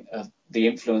I think are the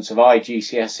influence of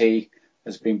IGCSE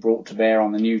has been brought to bear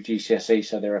on the new GCSE,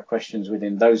 so there are questions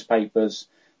within those papers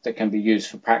that can be used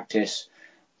for practice.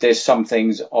 There's some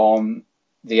things on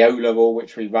the O-level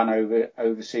which we run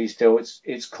overseas still.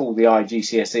 It's called the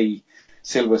IGCSE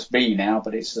Syllabus B now,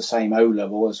 but it's the same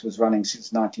O-level as was running since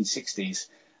the 1960s.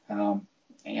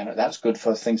 That's good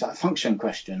for things like function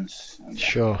questions.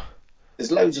 Sure.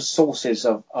 There's loads of sources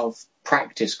of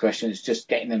practice questions, just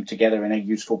getting them together in a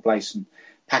useful place and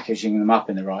packaging them up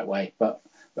in the right way. But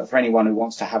for anyone who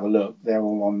wants to have a look, they're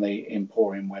all on the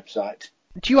Emporium website.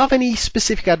 Do you have any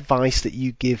specific advice that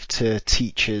you give to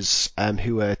teachers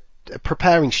who are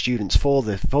preparing students for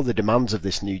the demands of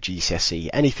this new GCSE?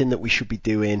 Anything that we should be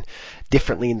doing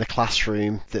differently in the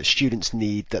classroom that students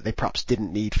need that they perhaps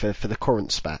didn't need for the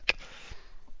current spec?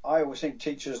 I always think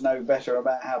teachers know better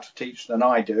about how to teach than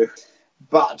I do.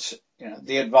 But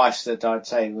the advice that I'd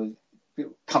say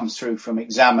comes through from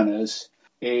examiners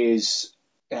is,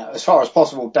 as far as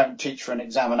possible, don't teach for an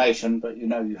examination, but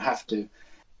you have to.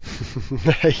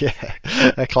 Yeah,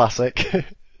 a classic.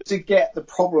 To get the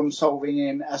problem solving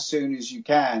in as soon as you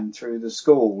can through the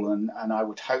school, and I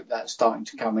would hope that's starting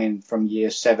to come in from year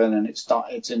 7, and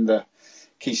it's in the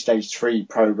Key Stage 3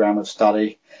 programme of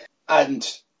study. And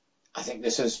I think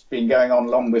this has been going on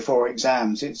long before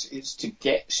exams. It's to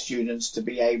get students to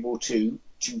be able to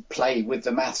play with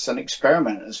the maths and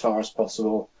experiment as far as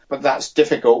possible. But that's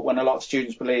difficult when a lot of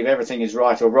students believe everything is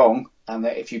right or wrong, and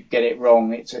that if you get it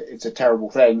wrong, it's a terrible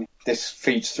thing. This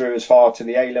feeds through as far to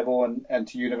the A-level and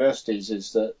to universities,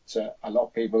 is that a lot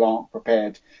of people aren't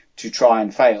prepared to try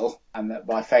and fail, and that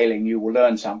by failing you will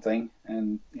learn something,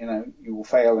 and you will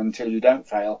fail until you don't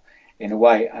fail in a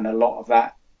way. And a lot of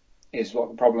that is what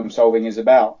the problem solving is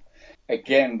about.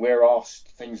 Again, we're asked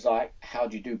things like, how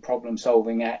do you do problem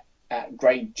solving at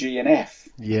grade G and F?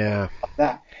 Yeah.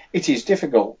 That it is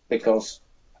difficult because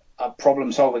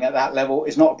problem solving at that level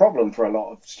is not a problem for a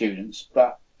lot of students,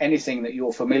 but anything that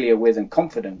you're familiar with and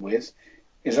confident with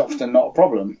is often not a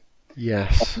problem.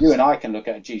 Yes. You and I can look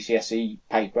at a GCSE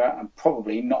paper and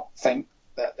probably not think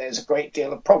that there's a great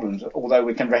deal of problems, although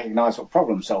we can recognise what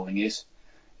problem solving is.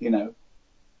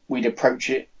 We'd approach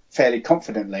it fairly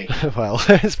confidently. Well,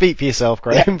 speak for yourself,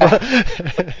 Graham.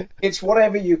 Yeah. It's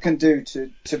whatever you can do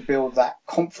to build that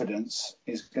confidence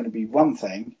is going to be one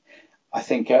thing. I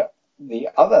think the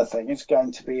other thing is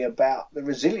going to be about the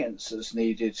resilience that's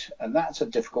needed, and that's a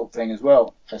difficult thing as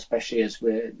well, especially as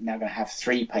we're now going to have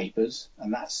 3 papers,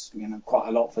 and that's quite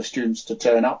a lot for students to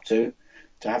turn up to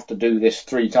have to do this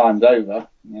 3 times over,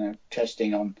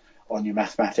 testing on your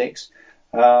mathematics.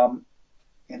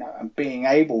 And being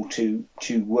able to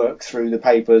work through the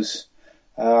papers,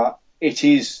 it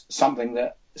is something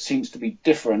that seems to be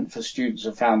different for students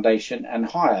of foundation and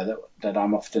higher that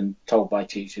I'm often told by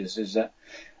teachers, is that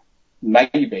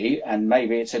maybe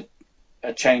it's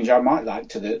a change I might like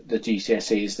to the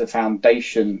GCSEs. The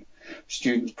foundation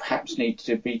students perhaps need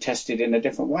to be tested in a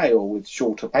different way or with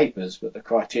shorter papers, but the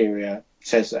criteria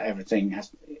says that everything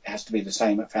has to be the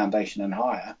same at foundation and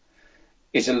higher.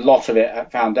 Is a lot of it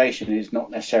at foundation is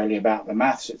not necessarily about the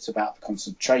maths, it's about the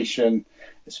concentration,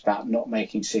 it's about not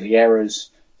making silly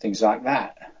errors, things like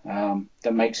that,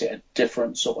 that makes it a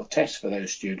different sort of test for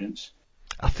those students.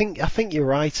 I think you're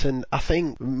right, and I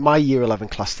think my year 11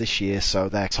 class this year, so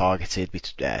they're targeted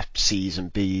between C's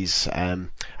and B's. I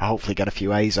hopefully get a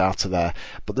few A's out of there,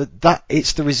 but that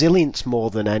it's the resilience more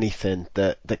than anything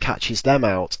that catches them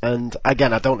out. And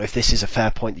again, I don't know if this is a fair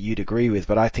point that you'd agree with,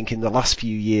 but I think in the last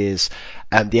few years,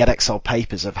 the Edexcel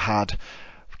papers have had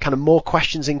kind of more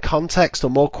questions in context, or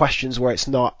more questions where it's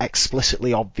not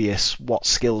explicitly obvious what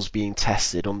skill's being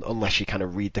tested unless you kind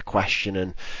of read the question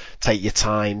and take your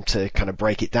time to kind of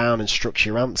break it down and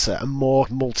structure your answer, and more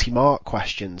multi-mark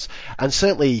questions. And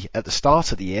certainly at the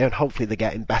start of the year, and hopefully they're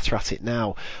getting better at it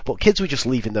now, but kids were just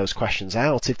leaving those questions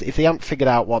out. If they hadn't figured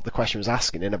out what the question was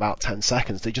asking in about 10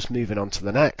 seconds, they're just moving on to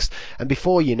the next. And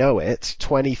before you know it,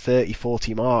 20, 30,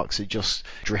 40 marks had just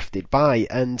drifted by.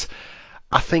 And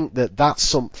I think that's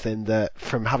something that,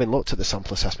 from having looked at the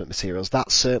sample assessment materials,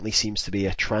 that certainly seems to be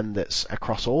a trend that's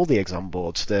across all the exam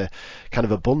boards, the kind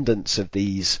of abundance of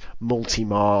these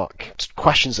multi-mark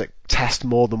questions that test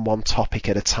more than one topic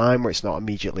at a time, where it's not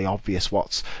immediately obvious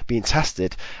what's being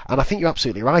tested. And I think you're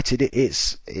absolutely right.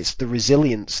 It's the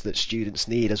resilience that students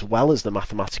need, as well as the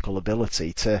mathematical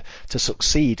ability to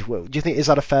succeed. Well, do you think, is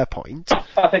that a fair point?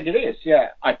 I think it is, yeah.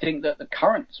 I think that the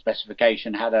current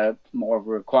specification had a more of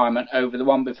a requirement over the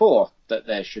one before, that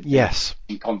there should be, yes,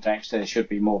 in context, there should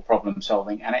be more problem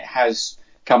solving, and it has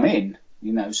come in.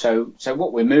 So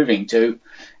what we're moving to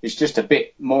is just a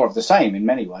bit more of the same in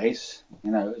many ways,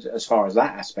 as far as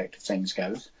that aspect of things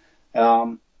goes.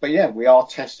 yeah, we are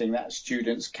testing that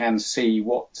students can see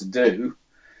what to do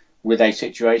with a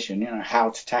situation, how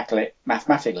to tackle it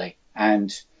mathematically.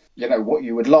 And, what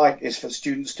you would like is for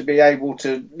students to be able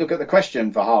to look at the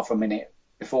question for half a minute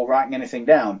before writing anything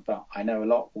down. But I know a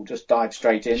lot will just dive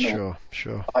straight in or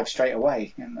dive straight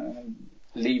away and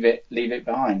leave it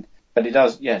behind. But it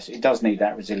does need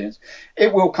that resilience.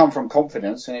 It will come from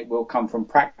confidence, and it will come from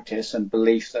practice and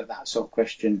belief that sort of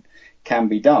question can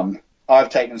be done. I've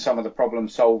taken some of the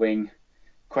problem-solving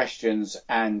questions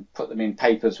and put them in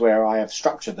papers where I have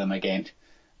structured them again.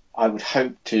 I would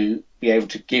hope to be able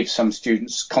to give some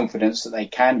students confidence that they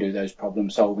can do those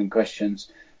problem-solving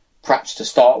questions, perhaps to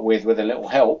start with a little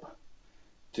help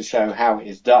to show how it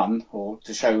is done, or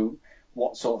to show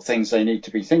what sort of things they need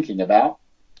to be thinking about.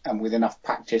 And with enough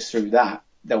practice through that,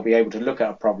 they'll be able to look at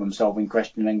a problem-solving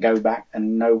question and go back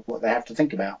and know what they have to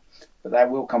think about. But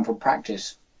that will come from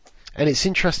practice. And it's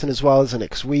interesting as well, isn't it?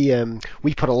 Because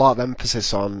we put a lot of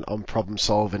emphasis on problem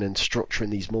solving and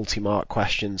structuring these multi-mark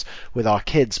questions with our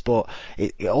kids, but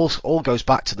it all goes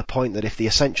back to the point that if the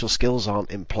essential skills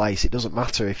aren't in place, it doesn't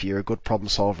matter if you're a good problem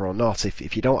solver or not.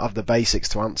 If you don't have the basics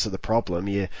to answer the problem,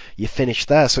 you finish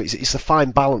there. So it's a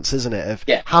fine balance, isn't it, of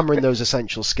hammering those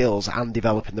essential skills and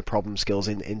developing the problem skills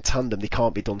in tandem. They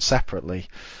can't be done separately.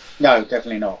 No,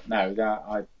 definitely not.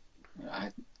 No,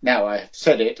 now I've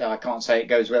said it, I can't say it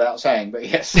goes without saying, but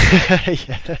yes,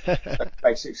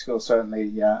 basic skills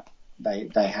certainly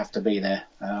they have to be there.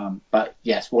 But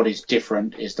yes, what is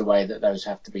different is the way that those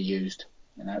have to be used.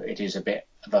 It is a bit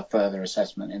of a further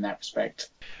assessment in that respect.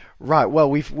 Right, well,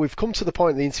 we've come to the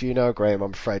point in the interview now, Graham,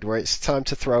 I'm afraid, where it's time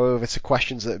to throw over to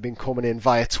questions that have been coming in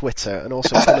via Twitter and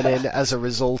also coming in as a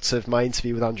result of my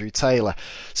interview with Andrew Taylor.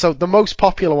 So the most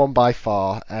popular one by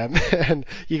far, and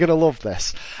you're going to love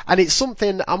this, and it's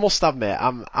something I must admit,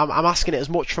 I'm asking it as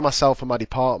much for myself and my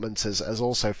department as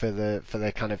also for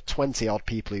the kind of 20 odd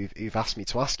people who've asked me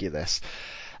to ask you this,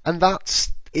 and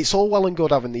that's, it's all well and good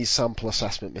having these sample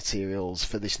assessment materials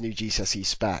for this new GCSE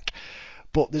spec,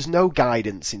 but there's no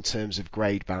guidance in terms of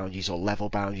grade boundaries or level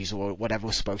boundaries or whatever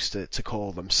we're supposed to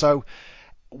call them. So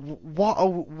what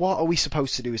are we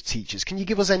supposed to do as teachers? Can you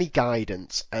give us any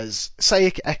guidance as,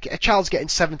 say, a child's getting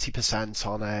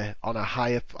 70%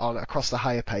 across the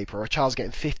higher paper, or a child's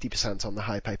getting 50% on the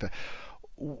higher paper?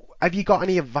 Have you got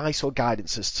any advice or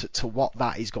guidance as to what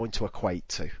that is going to equate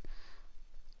to?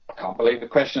 I can't believe the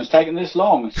question has taken this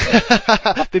long.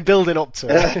 Been building up to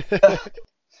it.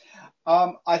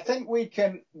 I think we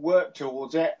can work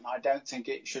towards it, and I don't think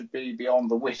it should be beyond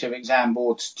the wit of exam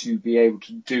boards to be able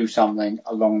to do something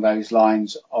along those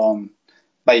lines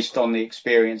based on the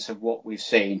experience of what we've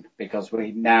seen, because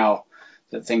now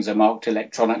that things are marked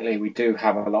electronically, we do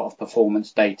have a lot of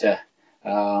performance data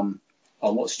on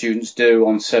what students do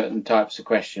on certain types of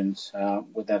questions,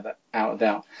 without a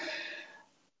doubt.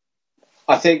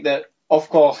 I think that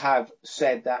Ofqual have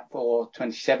said that for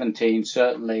 2017,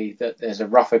 certainly, that there's a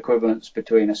rough equivalence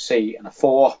between a C and a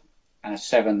 4, and a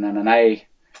 7 and an A,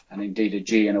 and indeed a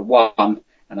G and a 1.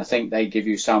 And I think they give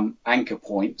you some anchor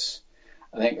points.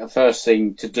 I think the first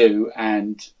thing to do,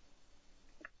 and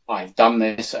I've done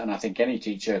this, and I think any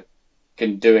teacher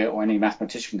can do it, or any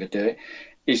mathematician could do it,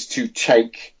 is to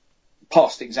take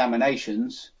past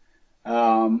examinations,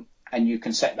 and you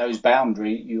can set those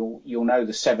boundary. You'll know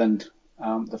the 7,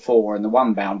 the 4 and the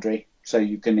 1 boundary, so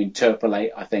you can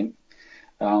interpolate, I think,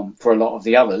 for a lot of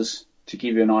the others, to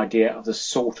give you an idea of the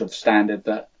sort of standard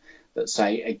that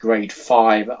say a grade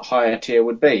 5 at higher tier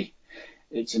would be.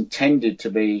 It's intended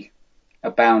to be a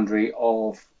boundary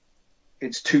of,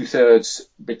 it's 2/3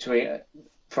 between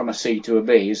from a C to a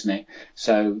B, isn't it?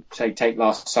 So say take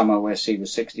last summer where C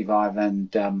was 65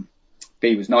 and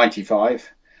B was 95.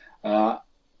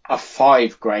 A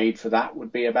 5 grade for that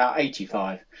would be about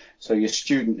 85. So your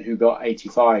student who got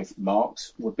 85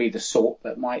 marks would be the sort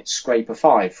that might scrape a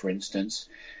 5, for instance.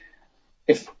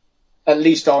 If at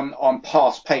least on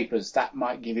past papers, that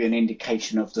might give you an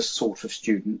indication of the sort of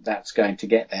student that's going to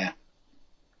get there.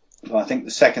 So I think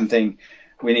the second thing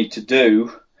we need to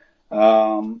do,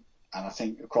 and I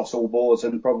think across all boards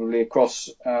and probably across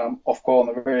Ofqual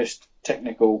and the various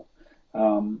technical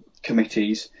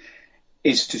committees,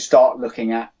 is to start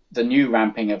looking at the new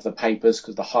ramping of the papers,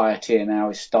 because the higher tier now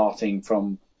is starting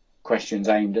from questions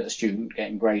aimed at a student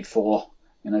getting grade 4.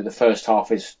 The first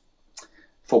half is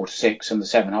 4 to 6 and the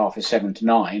second half is 7 to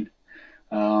 9,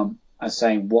 and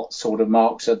saying what sort of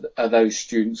marks are those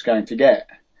students going to get.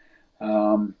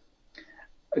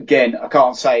 Again, I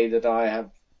can't say that I have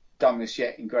done this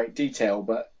yet in great detail,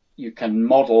 but you can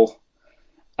model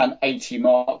an 80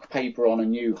 mark paper on a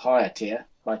new higher tier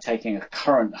by taking a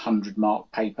current 100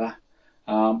 mark paper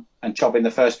and chopping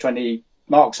the first 20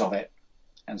 marks of it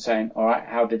and saying, all right,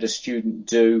 how did a student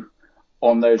do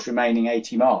on those remaining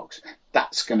 80 marks?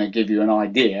 That's going to give you an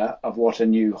idea of what a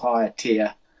new higher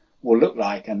tier will look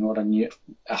like and what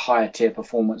a higher tier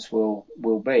performance will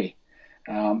be.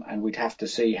 And we'd have to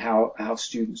see how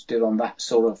students did on that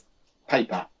sort of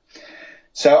paper.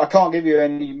 So I can't give you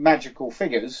any magical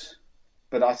figures,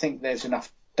 but I think there's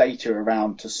enough data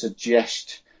around to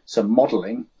suggest some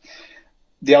modelling.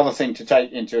 The other thing to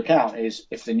take into account is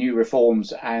if the new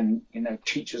reforms and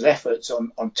teachers' efforts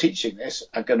on teaching this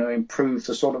are going to improve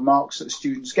the sort of marks that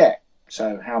students get.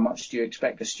 So how much do you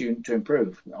expect a student to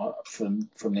improve from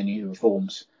the new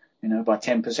reforms? By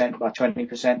 10%, by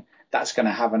 20%, that's going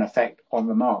to have an effect on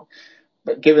the mark.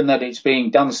 But given that it's being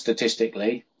done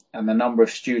statistically and the number of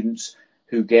students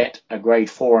who get a grade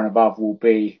 4 and above will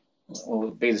be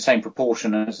the same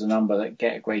proportion as the number that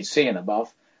get a grade C and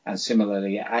above, and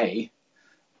similarly A,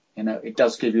 it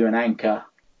does give you an anchor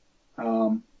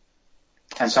and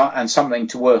something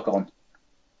to work on.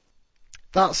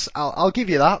 I'll give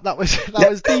you that. That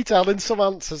was detailed in some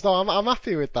answers. No, I'm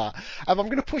happy with that. I'm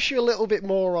going to push you a little bit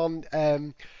more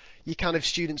on your kind of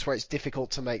students where it's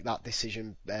difficult to make that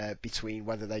decision between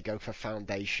whether they go for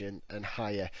foundation and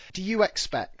higher. Do you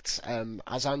expect,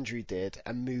 as Andrew did,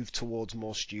 a move towards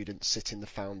more students sitting the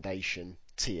foundation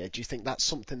tier? Do you think that's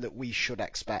something that we should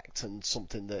expect and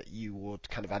something that you would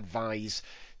kind of advise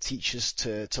teachers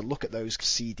to look at those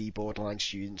CD borderline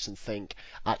students and think,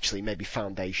 actually, maybe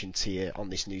foundation tier on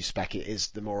this new spec is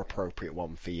the more appropriate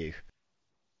one for you?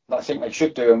 I think they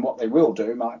should do, and what they will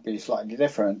do might be slightly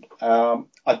different.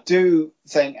 I do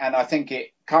think, and I think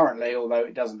it currently, although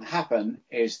it doesn't happen,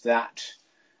 is that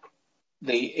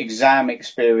the exam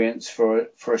experience for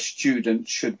a student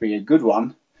should be a good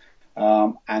one,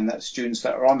 and that students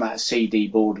that are on that CD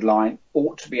borderline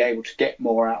ought to be able to get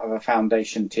more out of a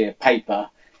foundation tier paper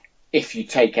if you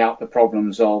take out the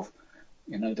problems of,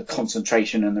 the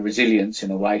concentration and the resilience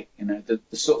in a way, the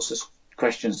sorts of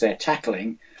questions they're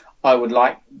tackling. I would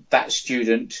like that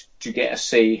student to get a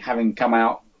C, having come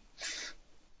out,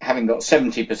 having got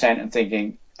 70% and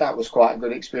thinking, that was quite a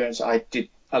good experience. I did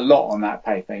a lot on that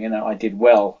paper. I did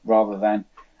well, rather than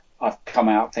I've come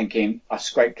out thinking I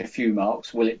scraped a few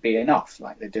marks. Will it be enough,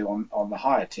 like they do on the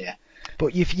higher tier?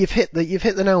 But you've hit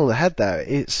the nail on the head there.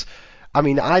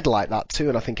 I'd like that too,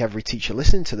 and I think every teacher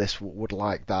listening to this would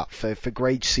like that for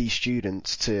grade C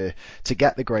students to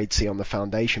get the grade C on the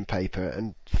foundation paper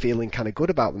and feeling kind of good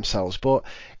about themselves. But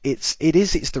it's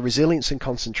the resilience and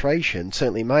concentration,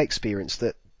 certainly in my experience,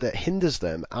 that hinders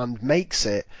them and makes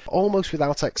it, almost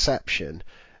without exception,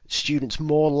 students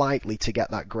more likely to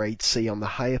get that grade C on the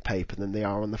higher paper than they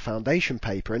are on the foundation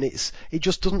paper. And it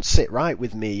just doesn't sit right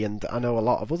with me, and I know a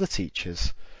lot of other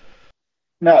teachers.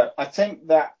 No, I think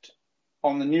that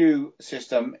on the new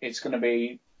system, it's going to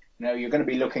be, you're going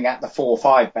to be looking at the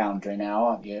 4-5 boundary now,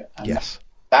 aren't you? And yes.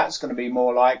 That's going to be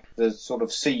more like the sort of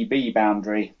CB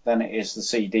boundary than it is the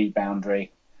CD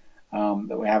boundary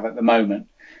that we have at the moment.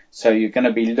 So you're going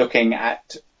to be looking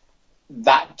at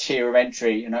that tier of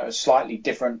entry, a slightly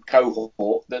different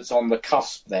cohort that's on the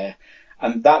cusp there.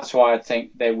 And that's why I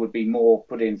think there would be more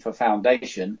put in for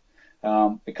foundation.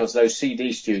 Because those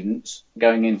CD students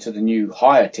going into the new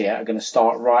higher tier are going to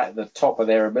start right at the top of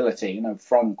their ability,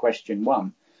 from question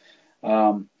 1.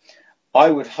 I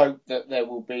would hope that there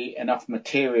will be enough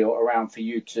material around for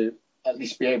you to at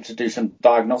least be able to do some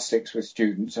diagnostics with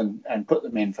students and put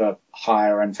them in for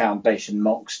higher and foundation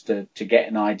mocks to get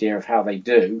an idea of how they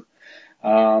do.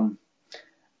 I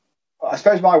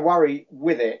suppose my worry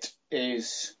with it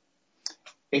is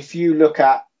if you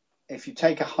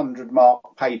take a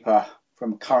 100-mark paper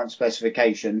from current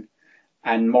specification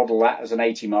and model that as an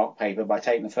 80-mark paper by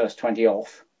taking the first 20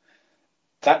 off,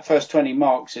 that first 20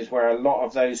 marks is where a lot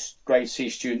of those grade C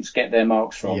students get their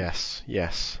marks from. Yes.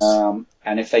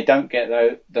 And if they don't get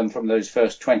them from those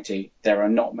first 20, there are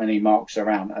not many marks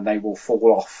around, and they will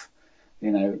fall off,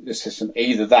 the system.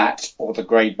 Either that or the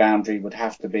grade boundary would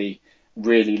have to be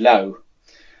really low.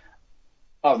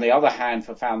 On the other hand,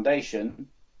 for foundation,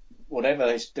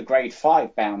 whatever the grade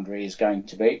 5 boundary is going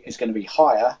to be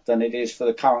higher than it is for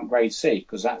the current grade C,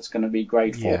 because that's going to be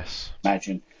grade 4, yes.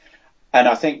 Imagine. And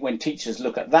I think when teachers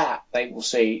look at that, they will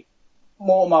see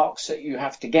more marks that you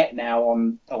have to get now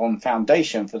on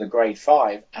foundation for the grade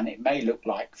 5, and it may look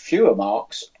like fewer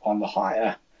marks on the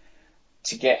higher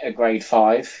to get a grade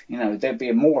 5. There'd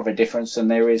be more of a difference than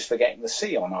there is for getting the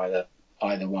C on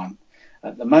either one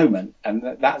at the moment.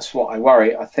 And that's what I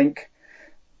worry. I think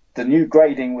the new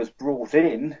grading was brought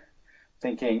in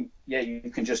thinking,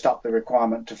 you can just up the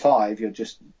requirement to 5. You're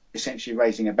just essentially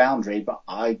raising a boundary. But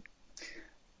I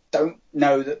don't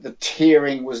know that the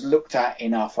tiering was looked at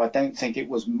enough. I don't think it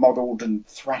was modelled and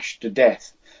thrashed to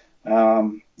death.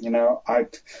 I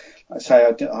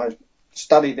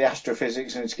studied the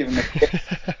astrophysics, and it's given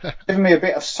me a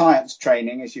bit of science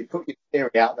training as you put your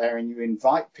theory out there and you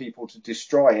invite people to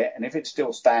destroy it. And if it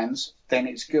still stands, then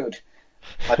it's good.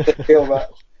 I just feel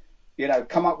that,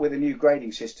 come up with a new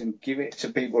grading system, give it to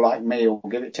people like me or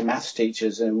give it to maths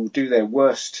teachers and will do their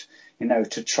worst,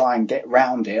 to try and get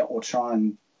round it or try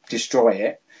and destroy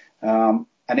it. And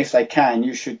if they can,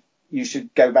 you should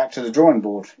go back to the drawing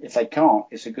board. If they can't,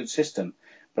 it's a good system.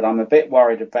 But I'm a bit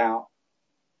worried about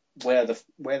where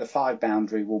the 5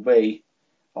 boundary will be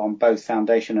on both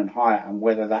foundation and higher, and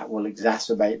whether that will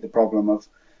exacerbate the problem of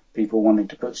people wanting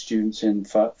to put students in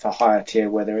for higher tier,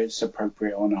 whether it's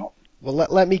appropriate or not. Well,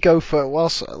 let me go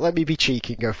let me be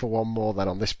cheeky and go for one more then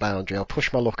on this boundary. I'll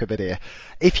push my luck a bit here.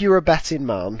 If you're a betting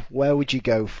man, where would you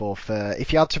go for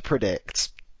if you had to predict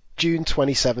June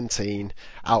 2017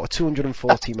 out of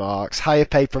 240 marks, higher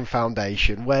paper and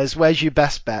foundation? Where's your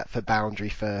best bet for boundary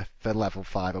for level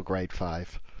 5 or grade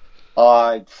 5?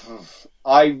 I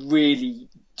really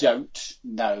don't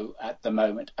know at the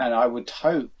moment, and I would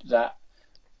hope that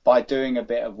by doing a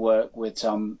bit of work with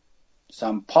some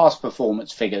past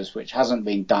performance figures, which hasn't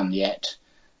been done yet,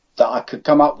 that I could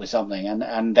come up with something,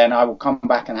 and then I will come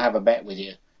back and have a bet with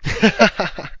you.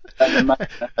 At the moment,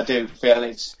 I do feel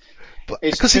it's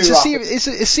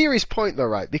a serious point though,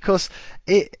 right? Because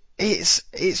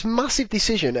it's massive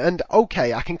decision, and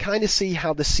okay, I can kind of see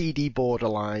how the CD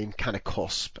borderline kind of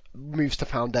cusp moves to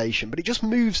foundation, but it just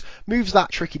moves that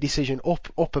tricky decision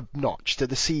up a notch to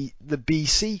the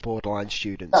BC borderline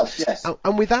students. Oh, yes.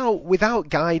 And without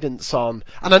guidance on,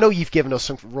 and I know you've given us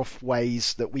some rough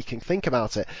ways that we can think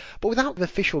about it, but without the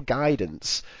official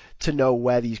guidance to know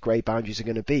where these grade boundaries are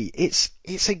going to be,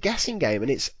 it's a guessing game,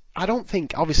 and I don't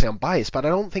think, obviously I'm biased, but I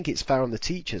don't think it's fair on the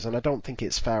teachers, and I don't think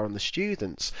it's fair on the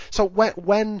students. So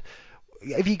when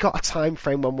have you got a time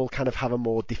frame when we'll kind of have a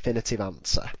more definitive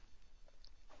answer?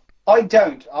 I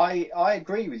don't. I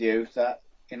agree with you that,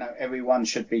 everyone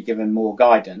should be given more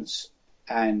guidance,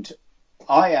 and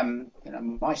I am,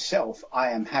 myself,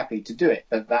 I am happy to do it,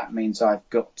 but that means I've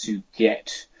got to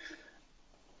get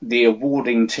the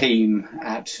awarding team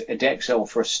at Edexcel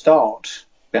for a start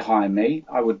behind me.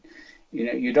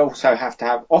 You'd also have to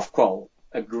have Ofqual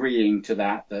agreeing to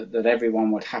that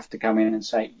everyone would have to come in and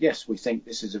say, yes, we think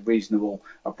this is a reasonable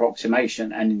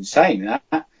approximation. And in saying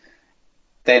that,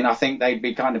 then I think they'd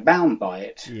be kind of bound by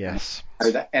it. Yes.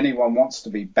 So that anyone wants to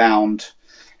be bound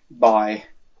by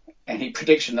any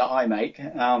prediction that I make,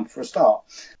 for a start.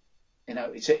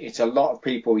 It's a lot of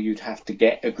people you'd have to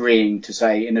get agreeing to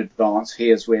say in advance,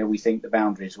 here's where we think the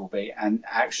boundaries will be. And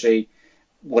actually,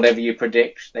 whatever you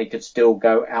predict, they could still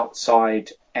go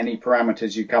outside any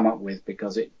parameters you come up with,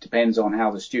 because it depends on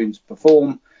how the students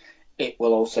perform. It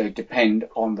will also depend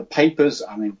on the papers.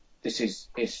 I mean, this is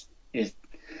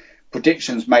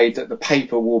predictions made that the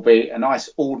paper will be a nice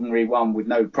ordinary one with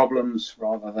no problems,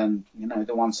 rather than,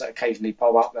 the ones that occasionally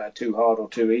pop up that are too hard or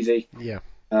too easy. Yeah.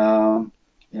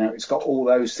 It's got all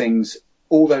those things,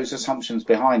 all those assumptions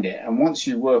behind it. And once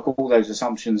you work all those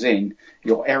assumptions in,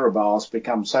 your error bars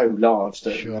become so large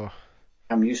that they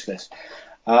become useless.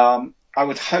 I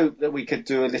would hope that we could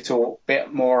do a little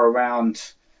bit more around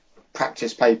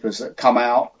practice papers that come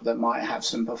out that might have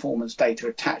some performance data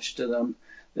attached to them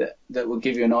that will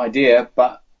give you an idea,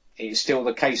 but it's still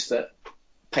the case that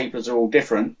papers are all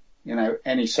different.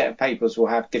 Any set of papers will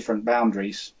have different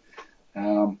boundaries.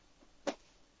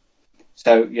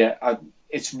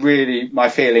 It's really, my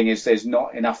feeling is there's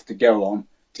not enough to go on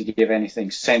to give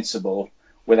anything sensible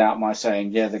without my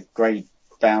saying, the grade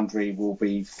boundary will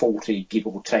be 40, give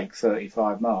or take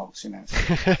 35 marks.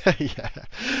 Yeah.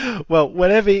 Well,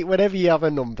 whenever you have a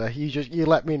number, you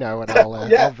let me know, and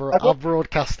I'll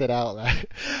broadcast it out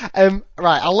there.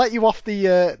 Right, I'll let you off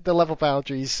the level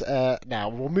boundaries now.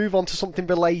 We'll move on to something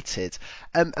related,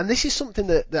 and this is something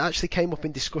that actually came up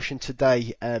in discussion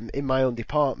today in my own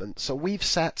department. So we've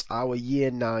set our year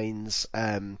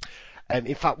 9s.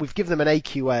 In fact, we've given them an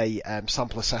AQA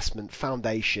sample assessment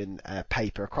foundation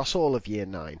paper across all of year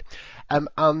 9.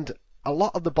 And a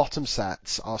lot of the bottom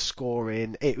sets are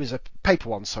scoring, it was a paper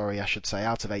 1, I should say,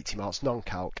 out of 80 marks,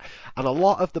 non-calc. And a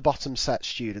lot of the bottom set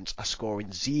students are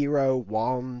scoring 0,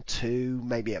 1, 2,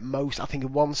 maybe at most. I think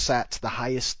in one set, the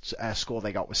highest score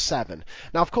they got was 7.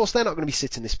 Now, of course, they're not going to be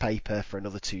sitting this paper for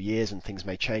another 2 years, and things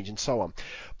may change and so on.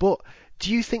 But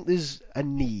do you think there's a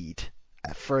need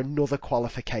for another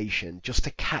qualification just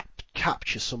to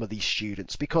capture some of these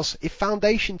students? Because if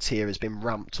foundation tier has been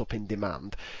ramped up in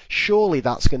demand, surely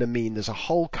that's going to mean there's a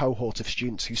whole cohort of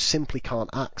students who simply can't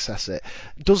access it.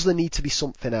 Does there need to be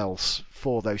something else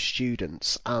for those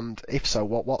students? And if so,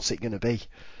 what's it going to be?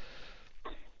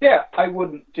 Yeah, I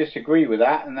wouldn't disagree with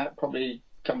that, and that probably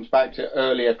comes back to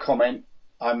earlier comment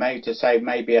I made to say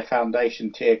maybe a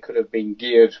foundation tier could have been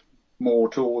geared more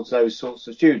towards those sorts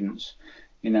of students,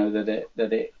 that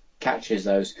it catches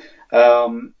those.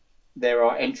 There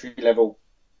are entry level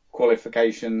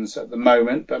qualifications at the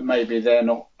moment, but maybe they're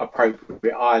not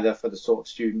appropriate either for the sort of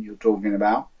student you're talking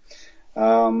about.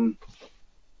 So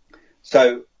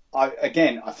I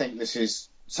think this is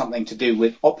something to do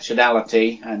with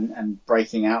optionality and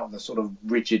breaking out of the sort of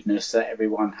rigidness that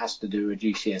everyone has to do a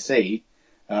GCSE,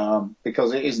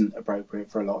 because it isn't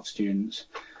appropriate for a lot of students.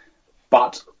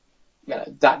 But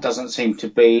that doesn't seem to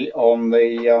be on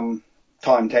the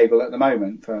timetable at the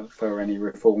moment for any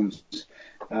reforms.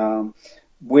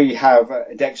 We have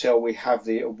at Edexcel, we have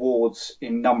the awards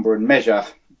in number and measure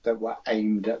that were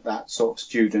aimed at that sort of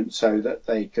student, so that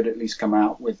they could at least come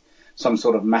out with some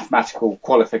sort of mathematical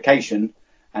qualification.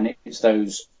 And it's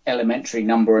those elementary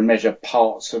number and measure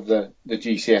parts of the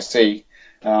GCSE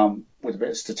with a bit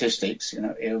of statistics.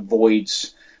 It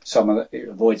avoids it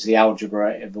avoids the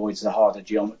algebra, it avoids the harder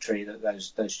geometry that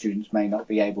those students may not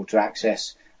be able to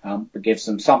access, but gives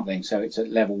them something. So it's at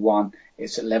level 1,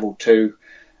 it's at level 2.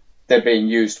 They're being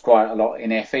used quite a lot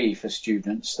in FE for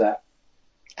students that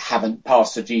haven't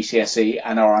passed the GCSE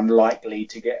and are unlikely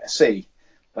to get a C,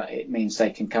 but it means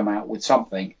they can come out with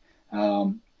something.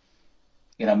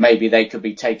 Maybe they could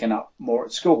be taken up more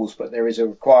at schools, but there is a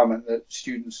requirement that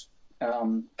students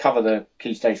cover the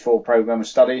Key Stage 4 programme of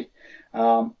study,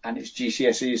 and it's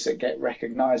GCSEs that get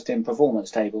recognised in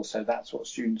performance tables, so that's what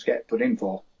students get put in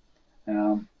for.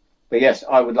 But yes,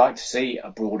 I would like to see a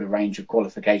broader range of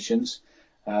qualifications,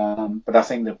 but I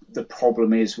think the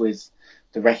problem is with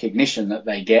the recognition that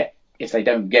they get. If they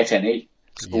don't get any,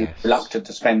 schools are reluctant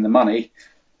to spend the money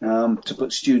to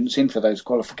put students in for those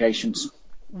qualifications.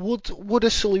 Would a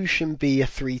solution be a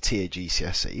 3-tier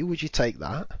GCSE? Would you take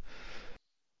that?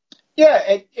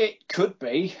 Yeah, it could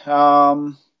be.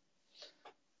 I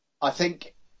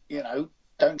think,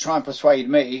 don't try and persuade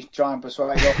me. Try and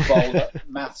persuade Ofbol that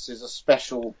maths is a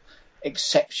special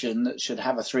exception that should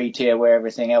have a 3-tier where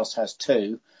everything else has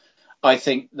 2. I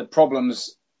think the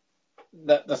problems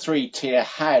that the 3-tier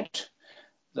had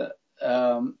that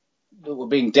were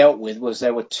being dealt with was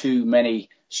there were too many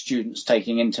students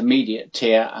taking intermediate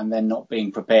tier and then not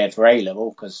being prepared for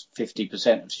A-level, because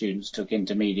 50% of students took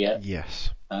intermediate. Yes.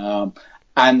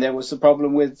 And there was the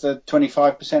problem with the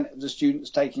 25% of the students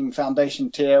taking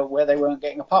foundation tier where they weren't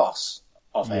getting a pass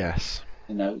of it. Yes.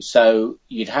 So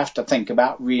you'd have to think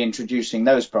about reintroducing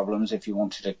those problems if you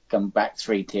wanted to come back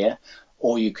 3-tier,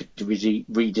 or you could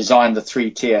redesign the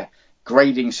 3-tier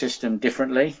grading system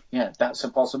differently. Yeah, that's a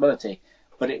possibility.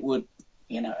 But it would,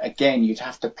 again, you'd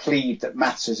have to plead that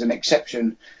maths is an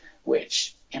exception,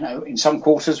 which, in some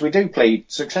quarters we do plead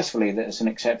successfully that it's an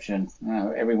exception.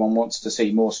 Everyone wants to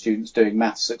see more students doing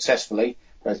maths successfully,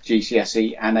 both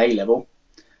GCSE and A-level.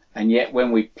 And yet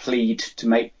when we plead to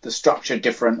make the structure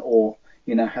different or,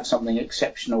 have something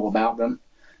exceptional about them,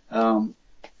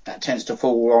 that tends to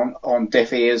fall on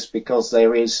deaf ears, because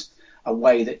there is a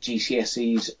way that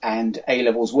GCSEs and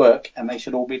A-levels work, and they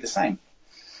should all be the same.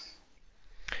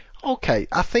 Okay,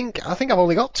 I think I've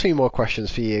only got 2 more questions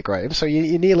for you, Graham. So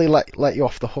you nearly let you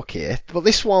off the hook here. But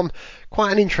this one,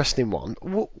 quite an interesting one.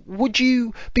 Would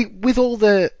you be, with all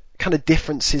the kind of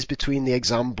differences between the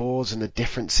exam boards and the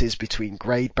differences between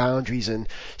grade boundaries, and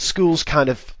schools kind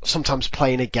of sometimes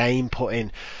playing a game,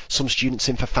 putting some students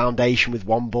in for foundation with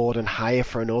one board and higher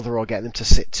for another, or getting them to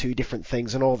sit 2 different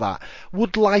things and all that,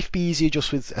 would life be easier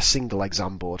just with a single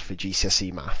exam board for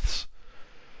GCSE maths?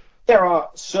 There are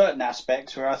certain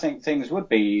aspects where I think things would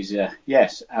be easier,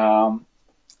 yes.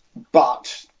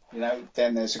 But, then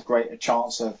there's a greater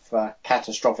chance of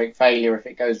catastrophic failure if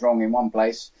it goes wrong in one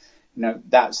place.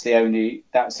 That's the only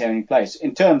place.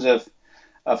 In terms of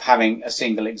having a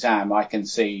single exam, I can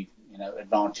see,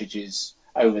 advantages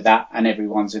over that, and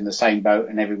everyone's in the same boat,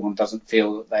 and everyone doesn't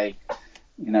feel that they,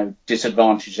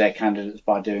 disadvantage their candidates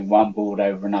by doing one board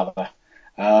over another.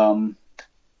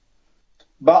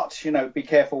 But, be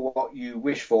careful what you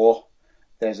wish for.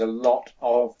 There's a lot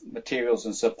of materials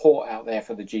and support out there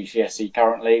for the GCSE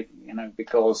currently,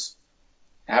 because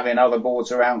having other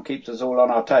boards around keeps us all on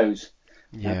our toes.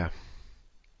 Yeah.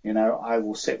 I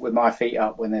will sit with my feet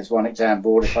up when there's one exam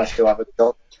board if I still have a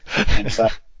job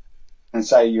and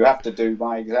say you have to do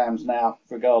my exams now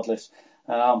regardless.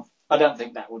 I don't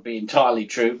think that would be entirely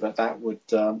true, but that would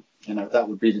that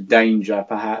would be the danger,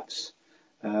 perhaps.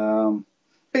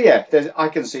 But yeah, I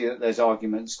can see that there's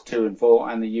arguments to and for,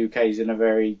 and the UK is in a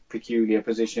very peculiar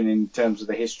position in terms of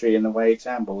the history and the way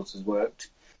exam boards has worked.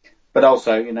 But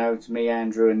also, to me,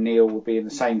 Andrew and Neil will be in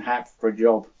the same hat for a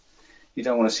job. You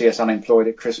don't want to see us unemployed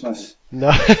at Christmas.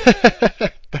 No.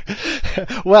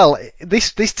 Well,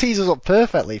 this tees us up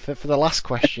perfectly for the last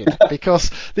question,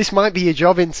 because this might be your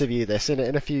job interview, this,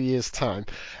 in a few years' time.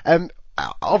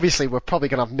 Obviously, we're probably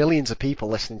going to have millions of people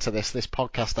listening to this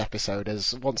podcast episode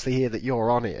once they hear that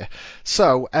you're on here.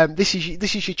 So this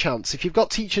is your chance. If you've got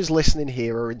teachers listening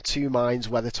here who are in two minds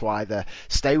whether to either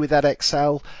stay with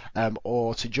Edexcel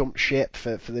or to jump ship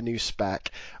for the new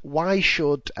spec, why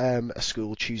should a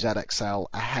school choose Edexcel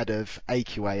ahead of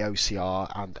AQA,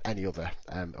 OCR, and any other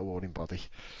awarding body?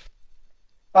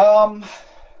 Well,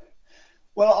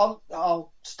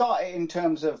 I'll start it in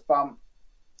terms of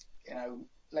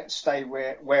let's stay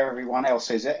where everyone else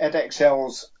is.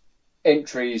 Edexcel's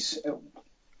entries,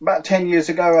 about 10 years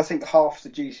ago, I think half the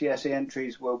GCSE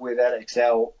entries were with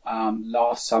Edexcel.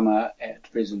 Last summer, it had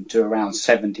risen to around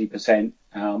 70%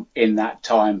 in that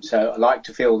time. So I like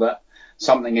to feel that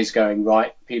something is going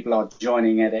right. People are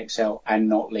joining Edexcel and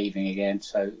not leaving again.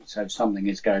 So something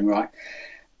is going right.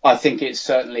 I think it's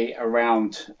certainly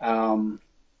around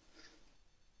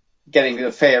getting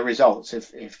the fair results.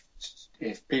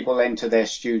 If people enter their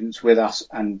students with us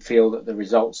and feel that the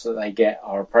results that they get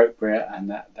are appropriate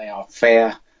and that they are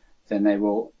fair, then they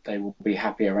will be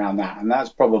happy around that. And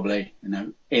that's probably,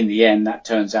 in the end, that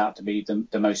turns out to be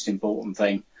the most important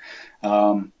thing.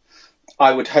 I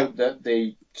would hope that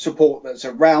the support that's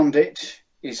around it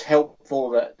is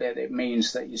helpful, that it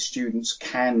means that your students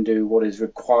can do what is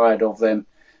required of them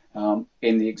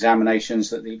in the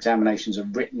examinations, that the examinations are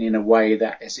written in a way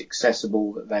that is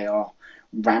accessible, that they are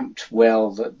ramped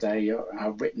well, that they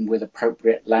are written with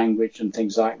appropriate language and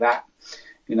things like that.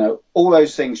 All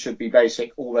those things should be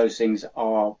basic. All those things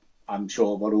are, I'm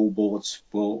sure, what all boards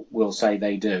will say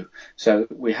they do. So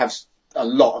we have a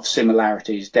lot of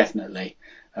similarities, definitely.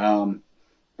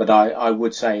 But I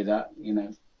would say that,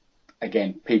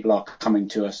 again, people are coming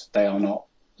to us. They are not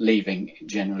leaving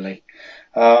generally.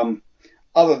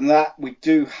 Other than that, we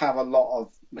do have a lot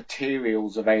of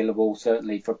materials available,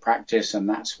 certainly for practice, and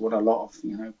that's what a lot of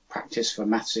practice for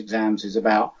maths exams is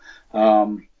about.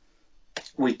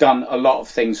 We've done a lot of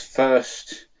things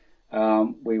first.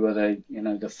 We were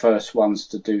the first ones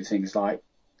to do things like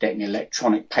getting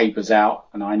electronic papers out,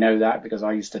 and I know that because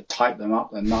I used to type them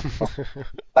up, and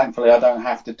thankfully I don't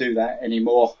have to do that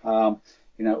anymore.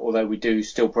 Although we do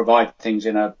still provide things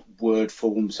in a Word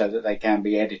form so that they can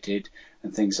be edited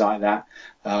and things like that.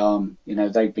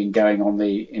 They've been going on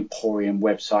the Emporium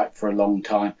website for a long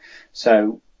time.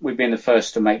 So we've been the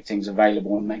first to make things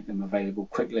available and make them available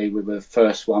quickly. We were the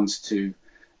first ones to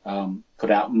put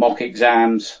out mock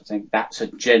exams. I think that's a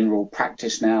general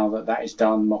practice now that is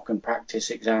done, mock and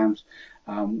practice exams.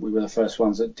 We were the first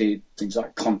ones that did things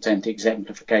like content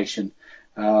exemplification.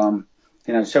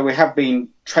 So we have been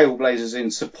trailblazers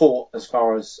in support as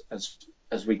far as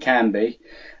we can be.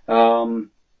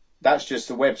 That's just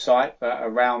the website, but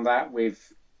around that we've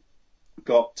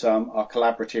got our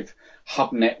collaborative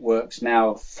hub networks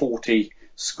now, 40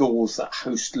 schools that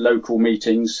host local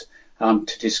meetings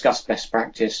to discuss best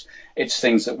practice. It's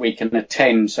things that we can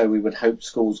attend, so we would hope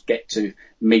schools get to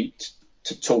meet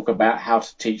to talk about how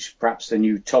to teach perhaps the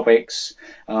new topics,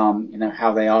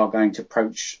 how they are going to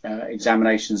approach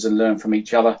examinations and learn from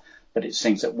each other. But it's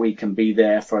things that we can be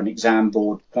there for an exam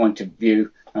board point of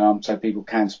view, so people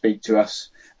can speak to us,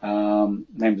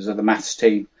 members of the maths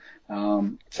team.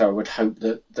 So I would hope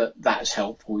that's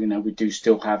helpful. We do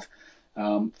still have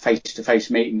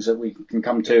face-to-face meetings that we can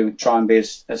come to and try and be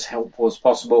as helpful as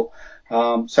possible.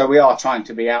 So we are trying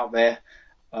to be out there.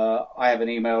 I have an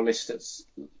email list that's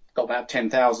got about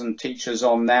 10,000 teachers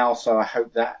on now, so I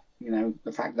hope that,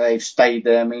 the fact that they've stayed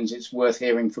there means it's worth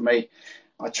hearing from me.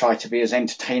 I try to be as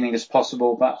entertaining as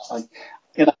possible, but I'm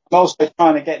also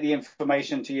trying to get the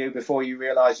information to you before you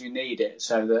realise you need it,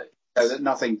 so that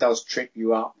nothing does trip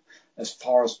you up. As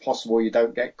far as possible, you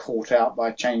don't get caught out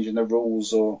by changing the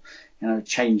rules or,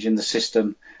 changing the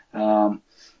system.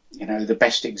 The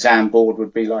best exam board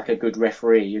would be like a good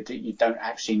referee. You don't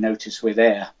actually notice we're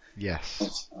there.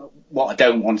 Yes. What I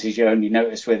don't want is you only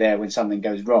notice we're there when something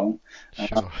goes wrong.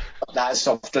 Sure. That's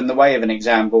often the way of an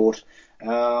exam board.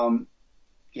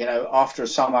 After a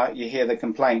summer, you hear the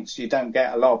complaints. You don't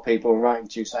get a lot of people writing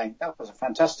to you saying, that was a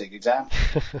fantastic exam.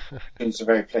 Students are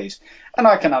very pleased. And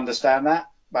I can understand that.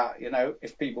 But,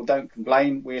 if people don't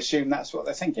complain, we assume that's what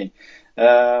they're thinking.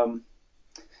 So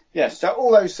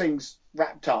all those things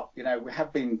wrapped up, we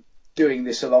have been doing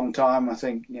this a long time. I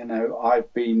think,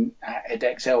 I've been at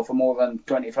Edexcel for more than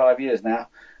 25 years now.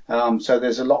 So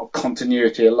there's a lot of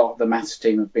continuity. A lot of the maths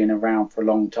team have been around for a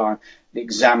long time. The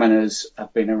examiners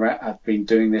have been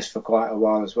doing this for quite a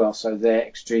while as well. So they're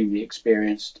extremely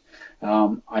experienced.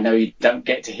 I know you don't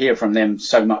get to hear from them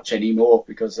so much anymore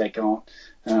because they can't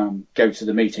go to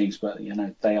the meetings, but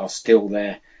they are still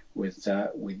there with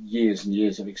years and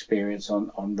years of experience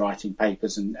on writing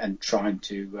papers and trying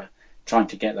to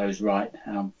get those right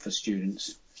for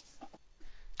students.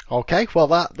 Okay, well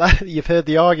that you've heard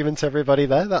the argument, everybody.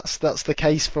 There, that's the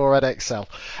case for Edexcel.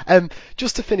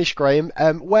 Just to finish, Graham,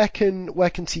 where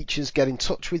can teachers get in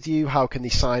touch with you? How can they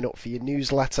sign up for your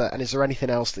newsletter? And is there anything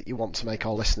else that you want to make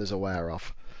our listeners aware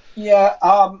of? Yeah,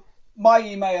 my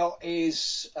email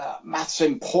is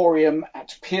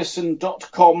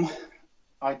mathsemporium@pearson.com.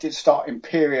 I did start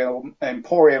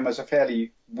Emporium as a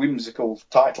fairly whimsical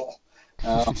title.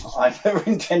 I never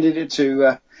intended it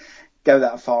to go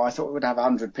that far. I thought we would have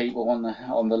 100 people on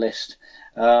the list.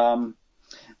 But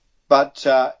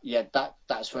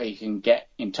that's where you can get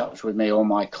in touch with me or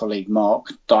my colleague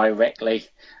Mark directly.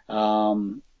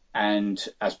 And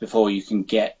as before, you can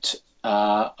get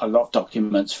a lot of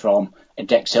documents from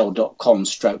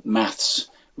edexcel.com/maths,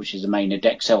 which is the main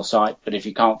Edexcel site. But if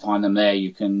you can't find them there,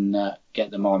 you can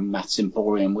get them on Maths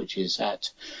Emporium, which is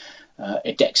at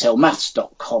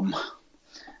edexcelmaths.com.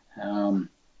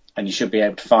 And you should be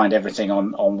able to find everything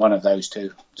on one of those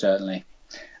two, certainly.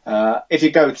 If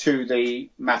you go to the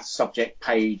maths subject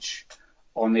page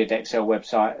on the Edexcel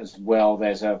website as well,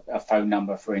 there's a phone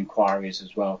number for inquiries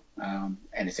as well.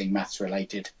 Anything maths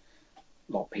related,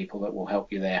 a lot of people that will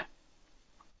help you there.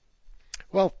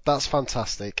 Well, that's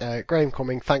fantastic. Graham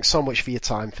Cumming, thanks so much for your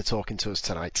time for talking to us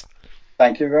tonight.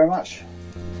 Thank you very much.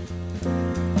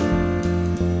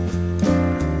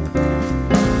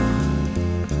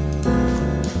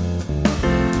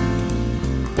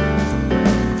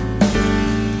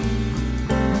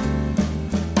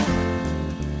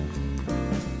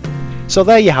 So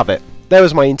there you have it. There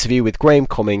was my interview with Graham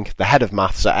Cumming, the head of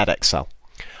maths at Edexcel.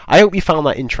 I hope you found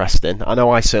that interesting. I know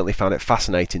I certainly found it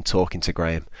fascinating talking to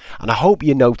Graham, and I hope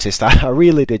you noticed I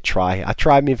really did try. I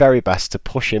tried my very best to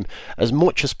push him as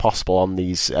much as possible on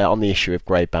the issue of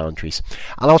grade boundaries,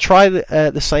 and I'll try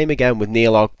the same again with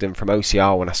Neil Ogden from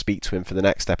OCR when I speak to him for the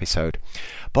next episode.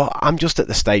 But I'm just at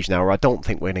the stage now where I don't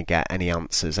think we're going to get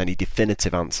any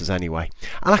definitive answers anyway,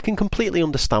 and I can completely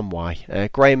understand why.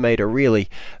 Graham made a really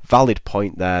valid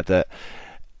point there that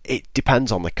it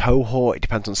depends on the cohort, it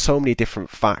depends on so many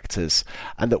different factors,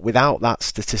 and that without that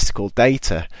statistical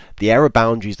data, the error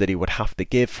boundaries that he would have to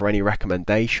give for any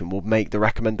recommendation would make the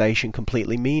recommendation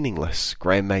completely meaningless.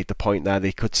 Graham made the point there that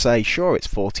he could say, sure, it's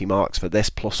 40 marks for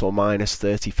this, plus or minus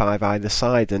 35 either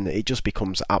side, and it just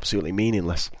becomes absolutely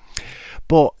meaningless.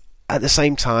 But at the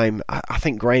same time, I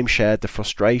think Graham shared the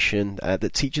frustration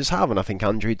that teachers have, and I think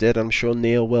Andrew did. I'm sure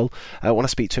Neil will when I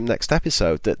speak to him next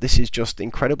episode, that this is just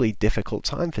incredibly difficult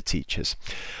time for teachers.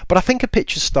 But I think a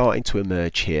picture's starting to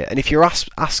emerge here, and if you're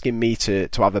asking me to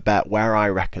have a bet where I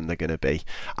reckon they're going to be,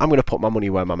 I'm going to put my money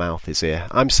where my mouth is here.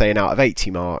 I'm saying out of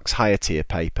 80 marks, higher tier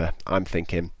paper, I'm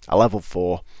thinking a level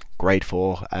 4, grade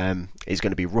 4 is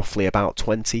going to be roughly about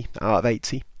 20 out of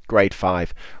 80. Grade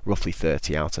 5, roughly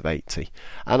 30 out of 80.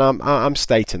 And I'm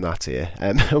stating that here.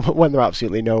 When they're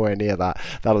absolutely nowhere near that,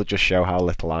 that'll just show how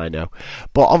little I know.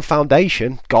 But on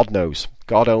foundation, God knows.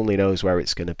 God only knows where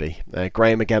it's going to be.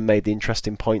 Graham again made the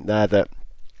interesting point there that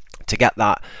to get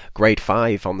that grade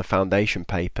 5 on the foundation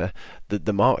paper,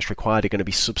 the marks required are going to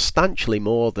be substantially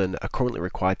more than are currently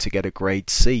required to get a grade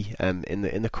C in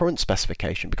the current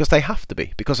specification, because they have to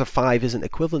be, because a 5 isn't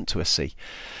equivalent to a C.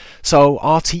 So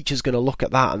our teacher's going to look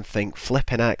at that and think,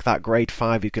 flipping heck, that grade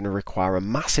 5 is going to require a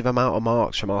massive amount of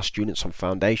marks from our students on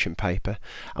foundation paper,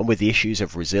 and with the issues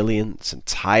of resilience and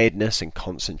tiredness and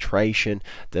concentration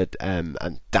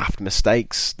and daft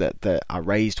mistakes that are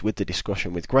raised with the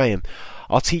discussion with Graham,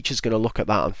 our teacher's going to look at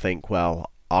that and think, well,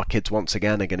 our kids once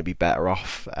again are going to be better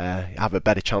off, have a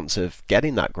better chance of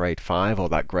getting that grade 5 or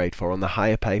that grade 4 on the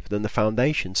higher paper than the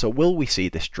foundation. So will we see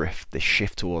this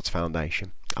shift towards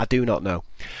foundation? I do not know.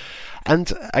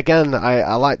 And again,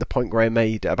 I like the point Graham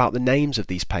made about the names of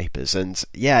these papers, and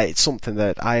yeah, it's something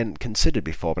that I hadn't considered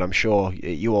before, but I'm sure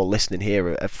you all listening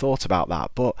here have thought about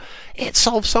that. But it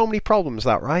solves so many problems,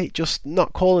 that, right? Just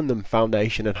not calling them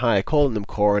foundation and higher, calling them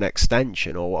core and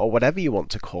extension, or whatever you want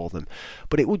to call them.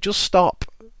 But it would just stop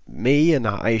me, and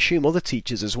I assume other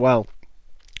teachers as well,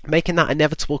 making that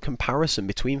inevitable comparison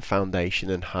between foundation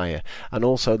and higher, and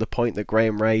also the point that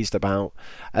Graham raised about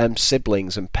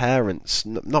siblings and parents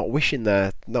not wishing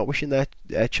their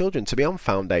children to be on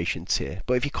foundation tier.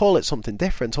 But if you call it something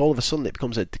different, all of a sudden it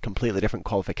becomes a completely different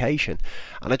qualification,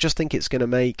 and I just think it's going to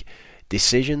make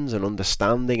decisions and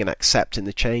understanding and accepting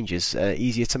the changes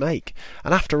easier to make.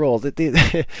 And after all,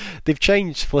 they've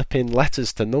changed flipping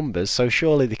letters to numbers, so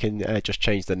surely they can just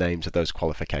change the names of those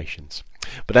qualifications.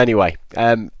 But anyway,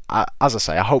 as I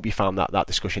say, I hope you found that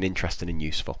discussion interesting and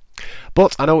useful.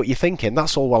 But I know what you're thinking,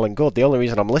 that's all well and good. The only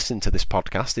reason I'm listening to this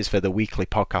podcast is for the weekly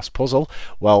podcast puzzle.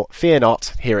 Well, fear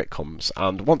not, here it comes.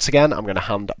 And once again, I'm going to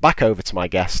hand back over to my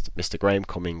guest, Mr. Graham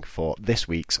Cumming, for this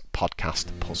week's podcast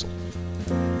puzzle.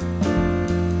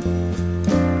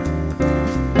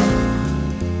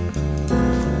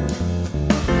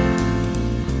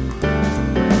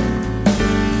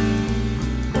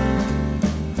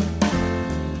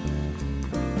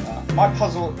 My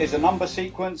puzzle is a number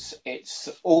sequence. It's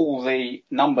all the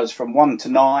numbers from 1 to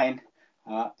 9.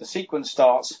 The sequence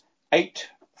starts 8,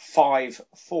 5,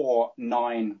 4,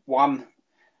 9, 1.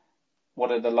 What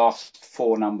are the last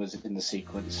 4 numbers in the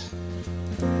sequence?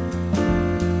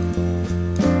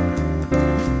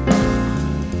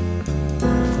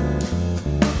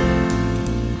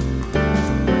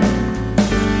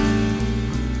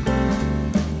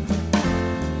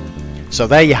 So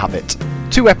there you have it.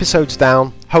 2 episodes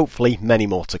down, hopefully many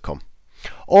more to come.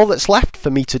 All that's left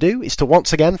for me to do is to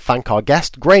once again thank our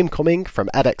guest Graham Cumming from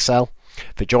Edexcel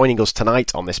for joining us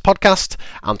tonight on this podcast,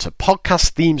 and to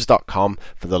podcastthemes.com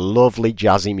for the lovely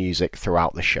jazzy music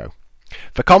throughout the show.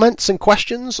 For comments and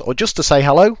questions, or just to say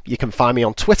hello, you can find me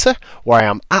on Twitter, where I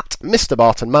am at Mr.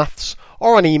 Barton Maths,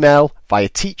 or on email via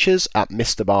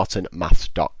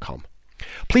teachers@mrbartonmaths.com.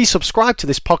 Please subscribe to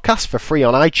this podcast for free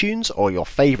on iTunes or your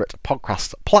favourite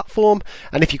podcast platform,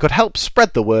 and if you could help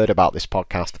spread the word about this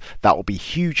podcast, that will be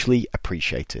hugely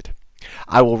appreciated.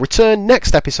 I will return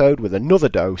next episode with another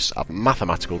dose of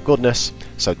mathematical goodness,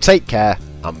 so take care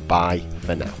and bye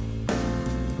for now.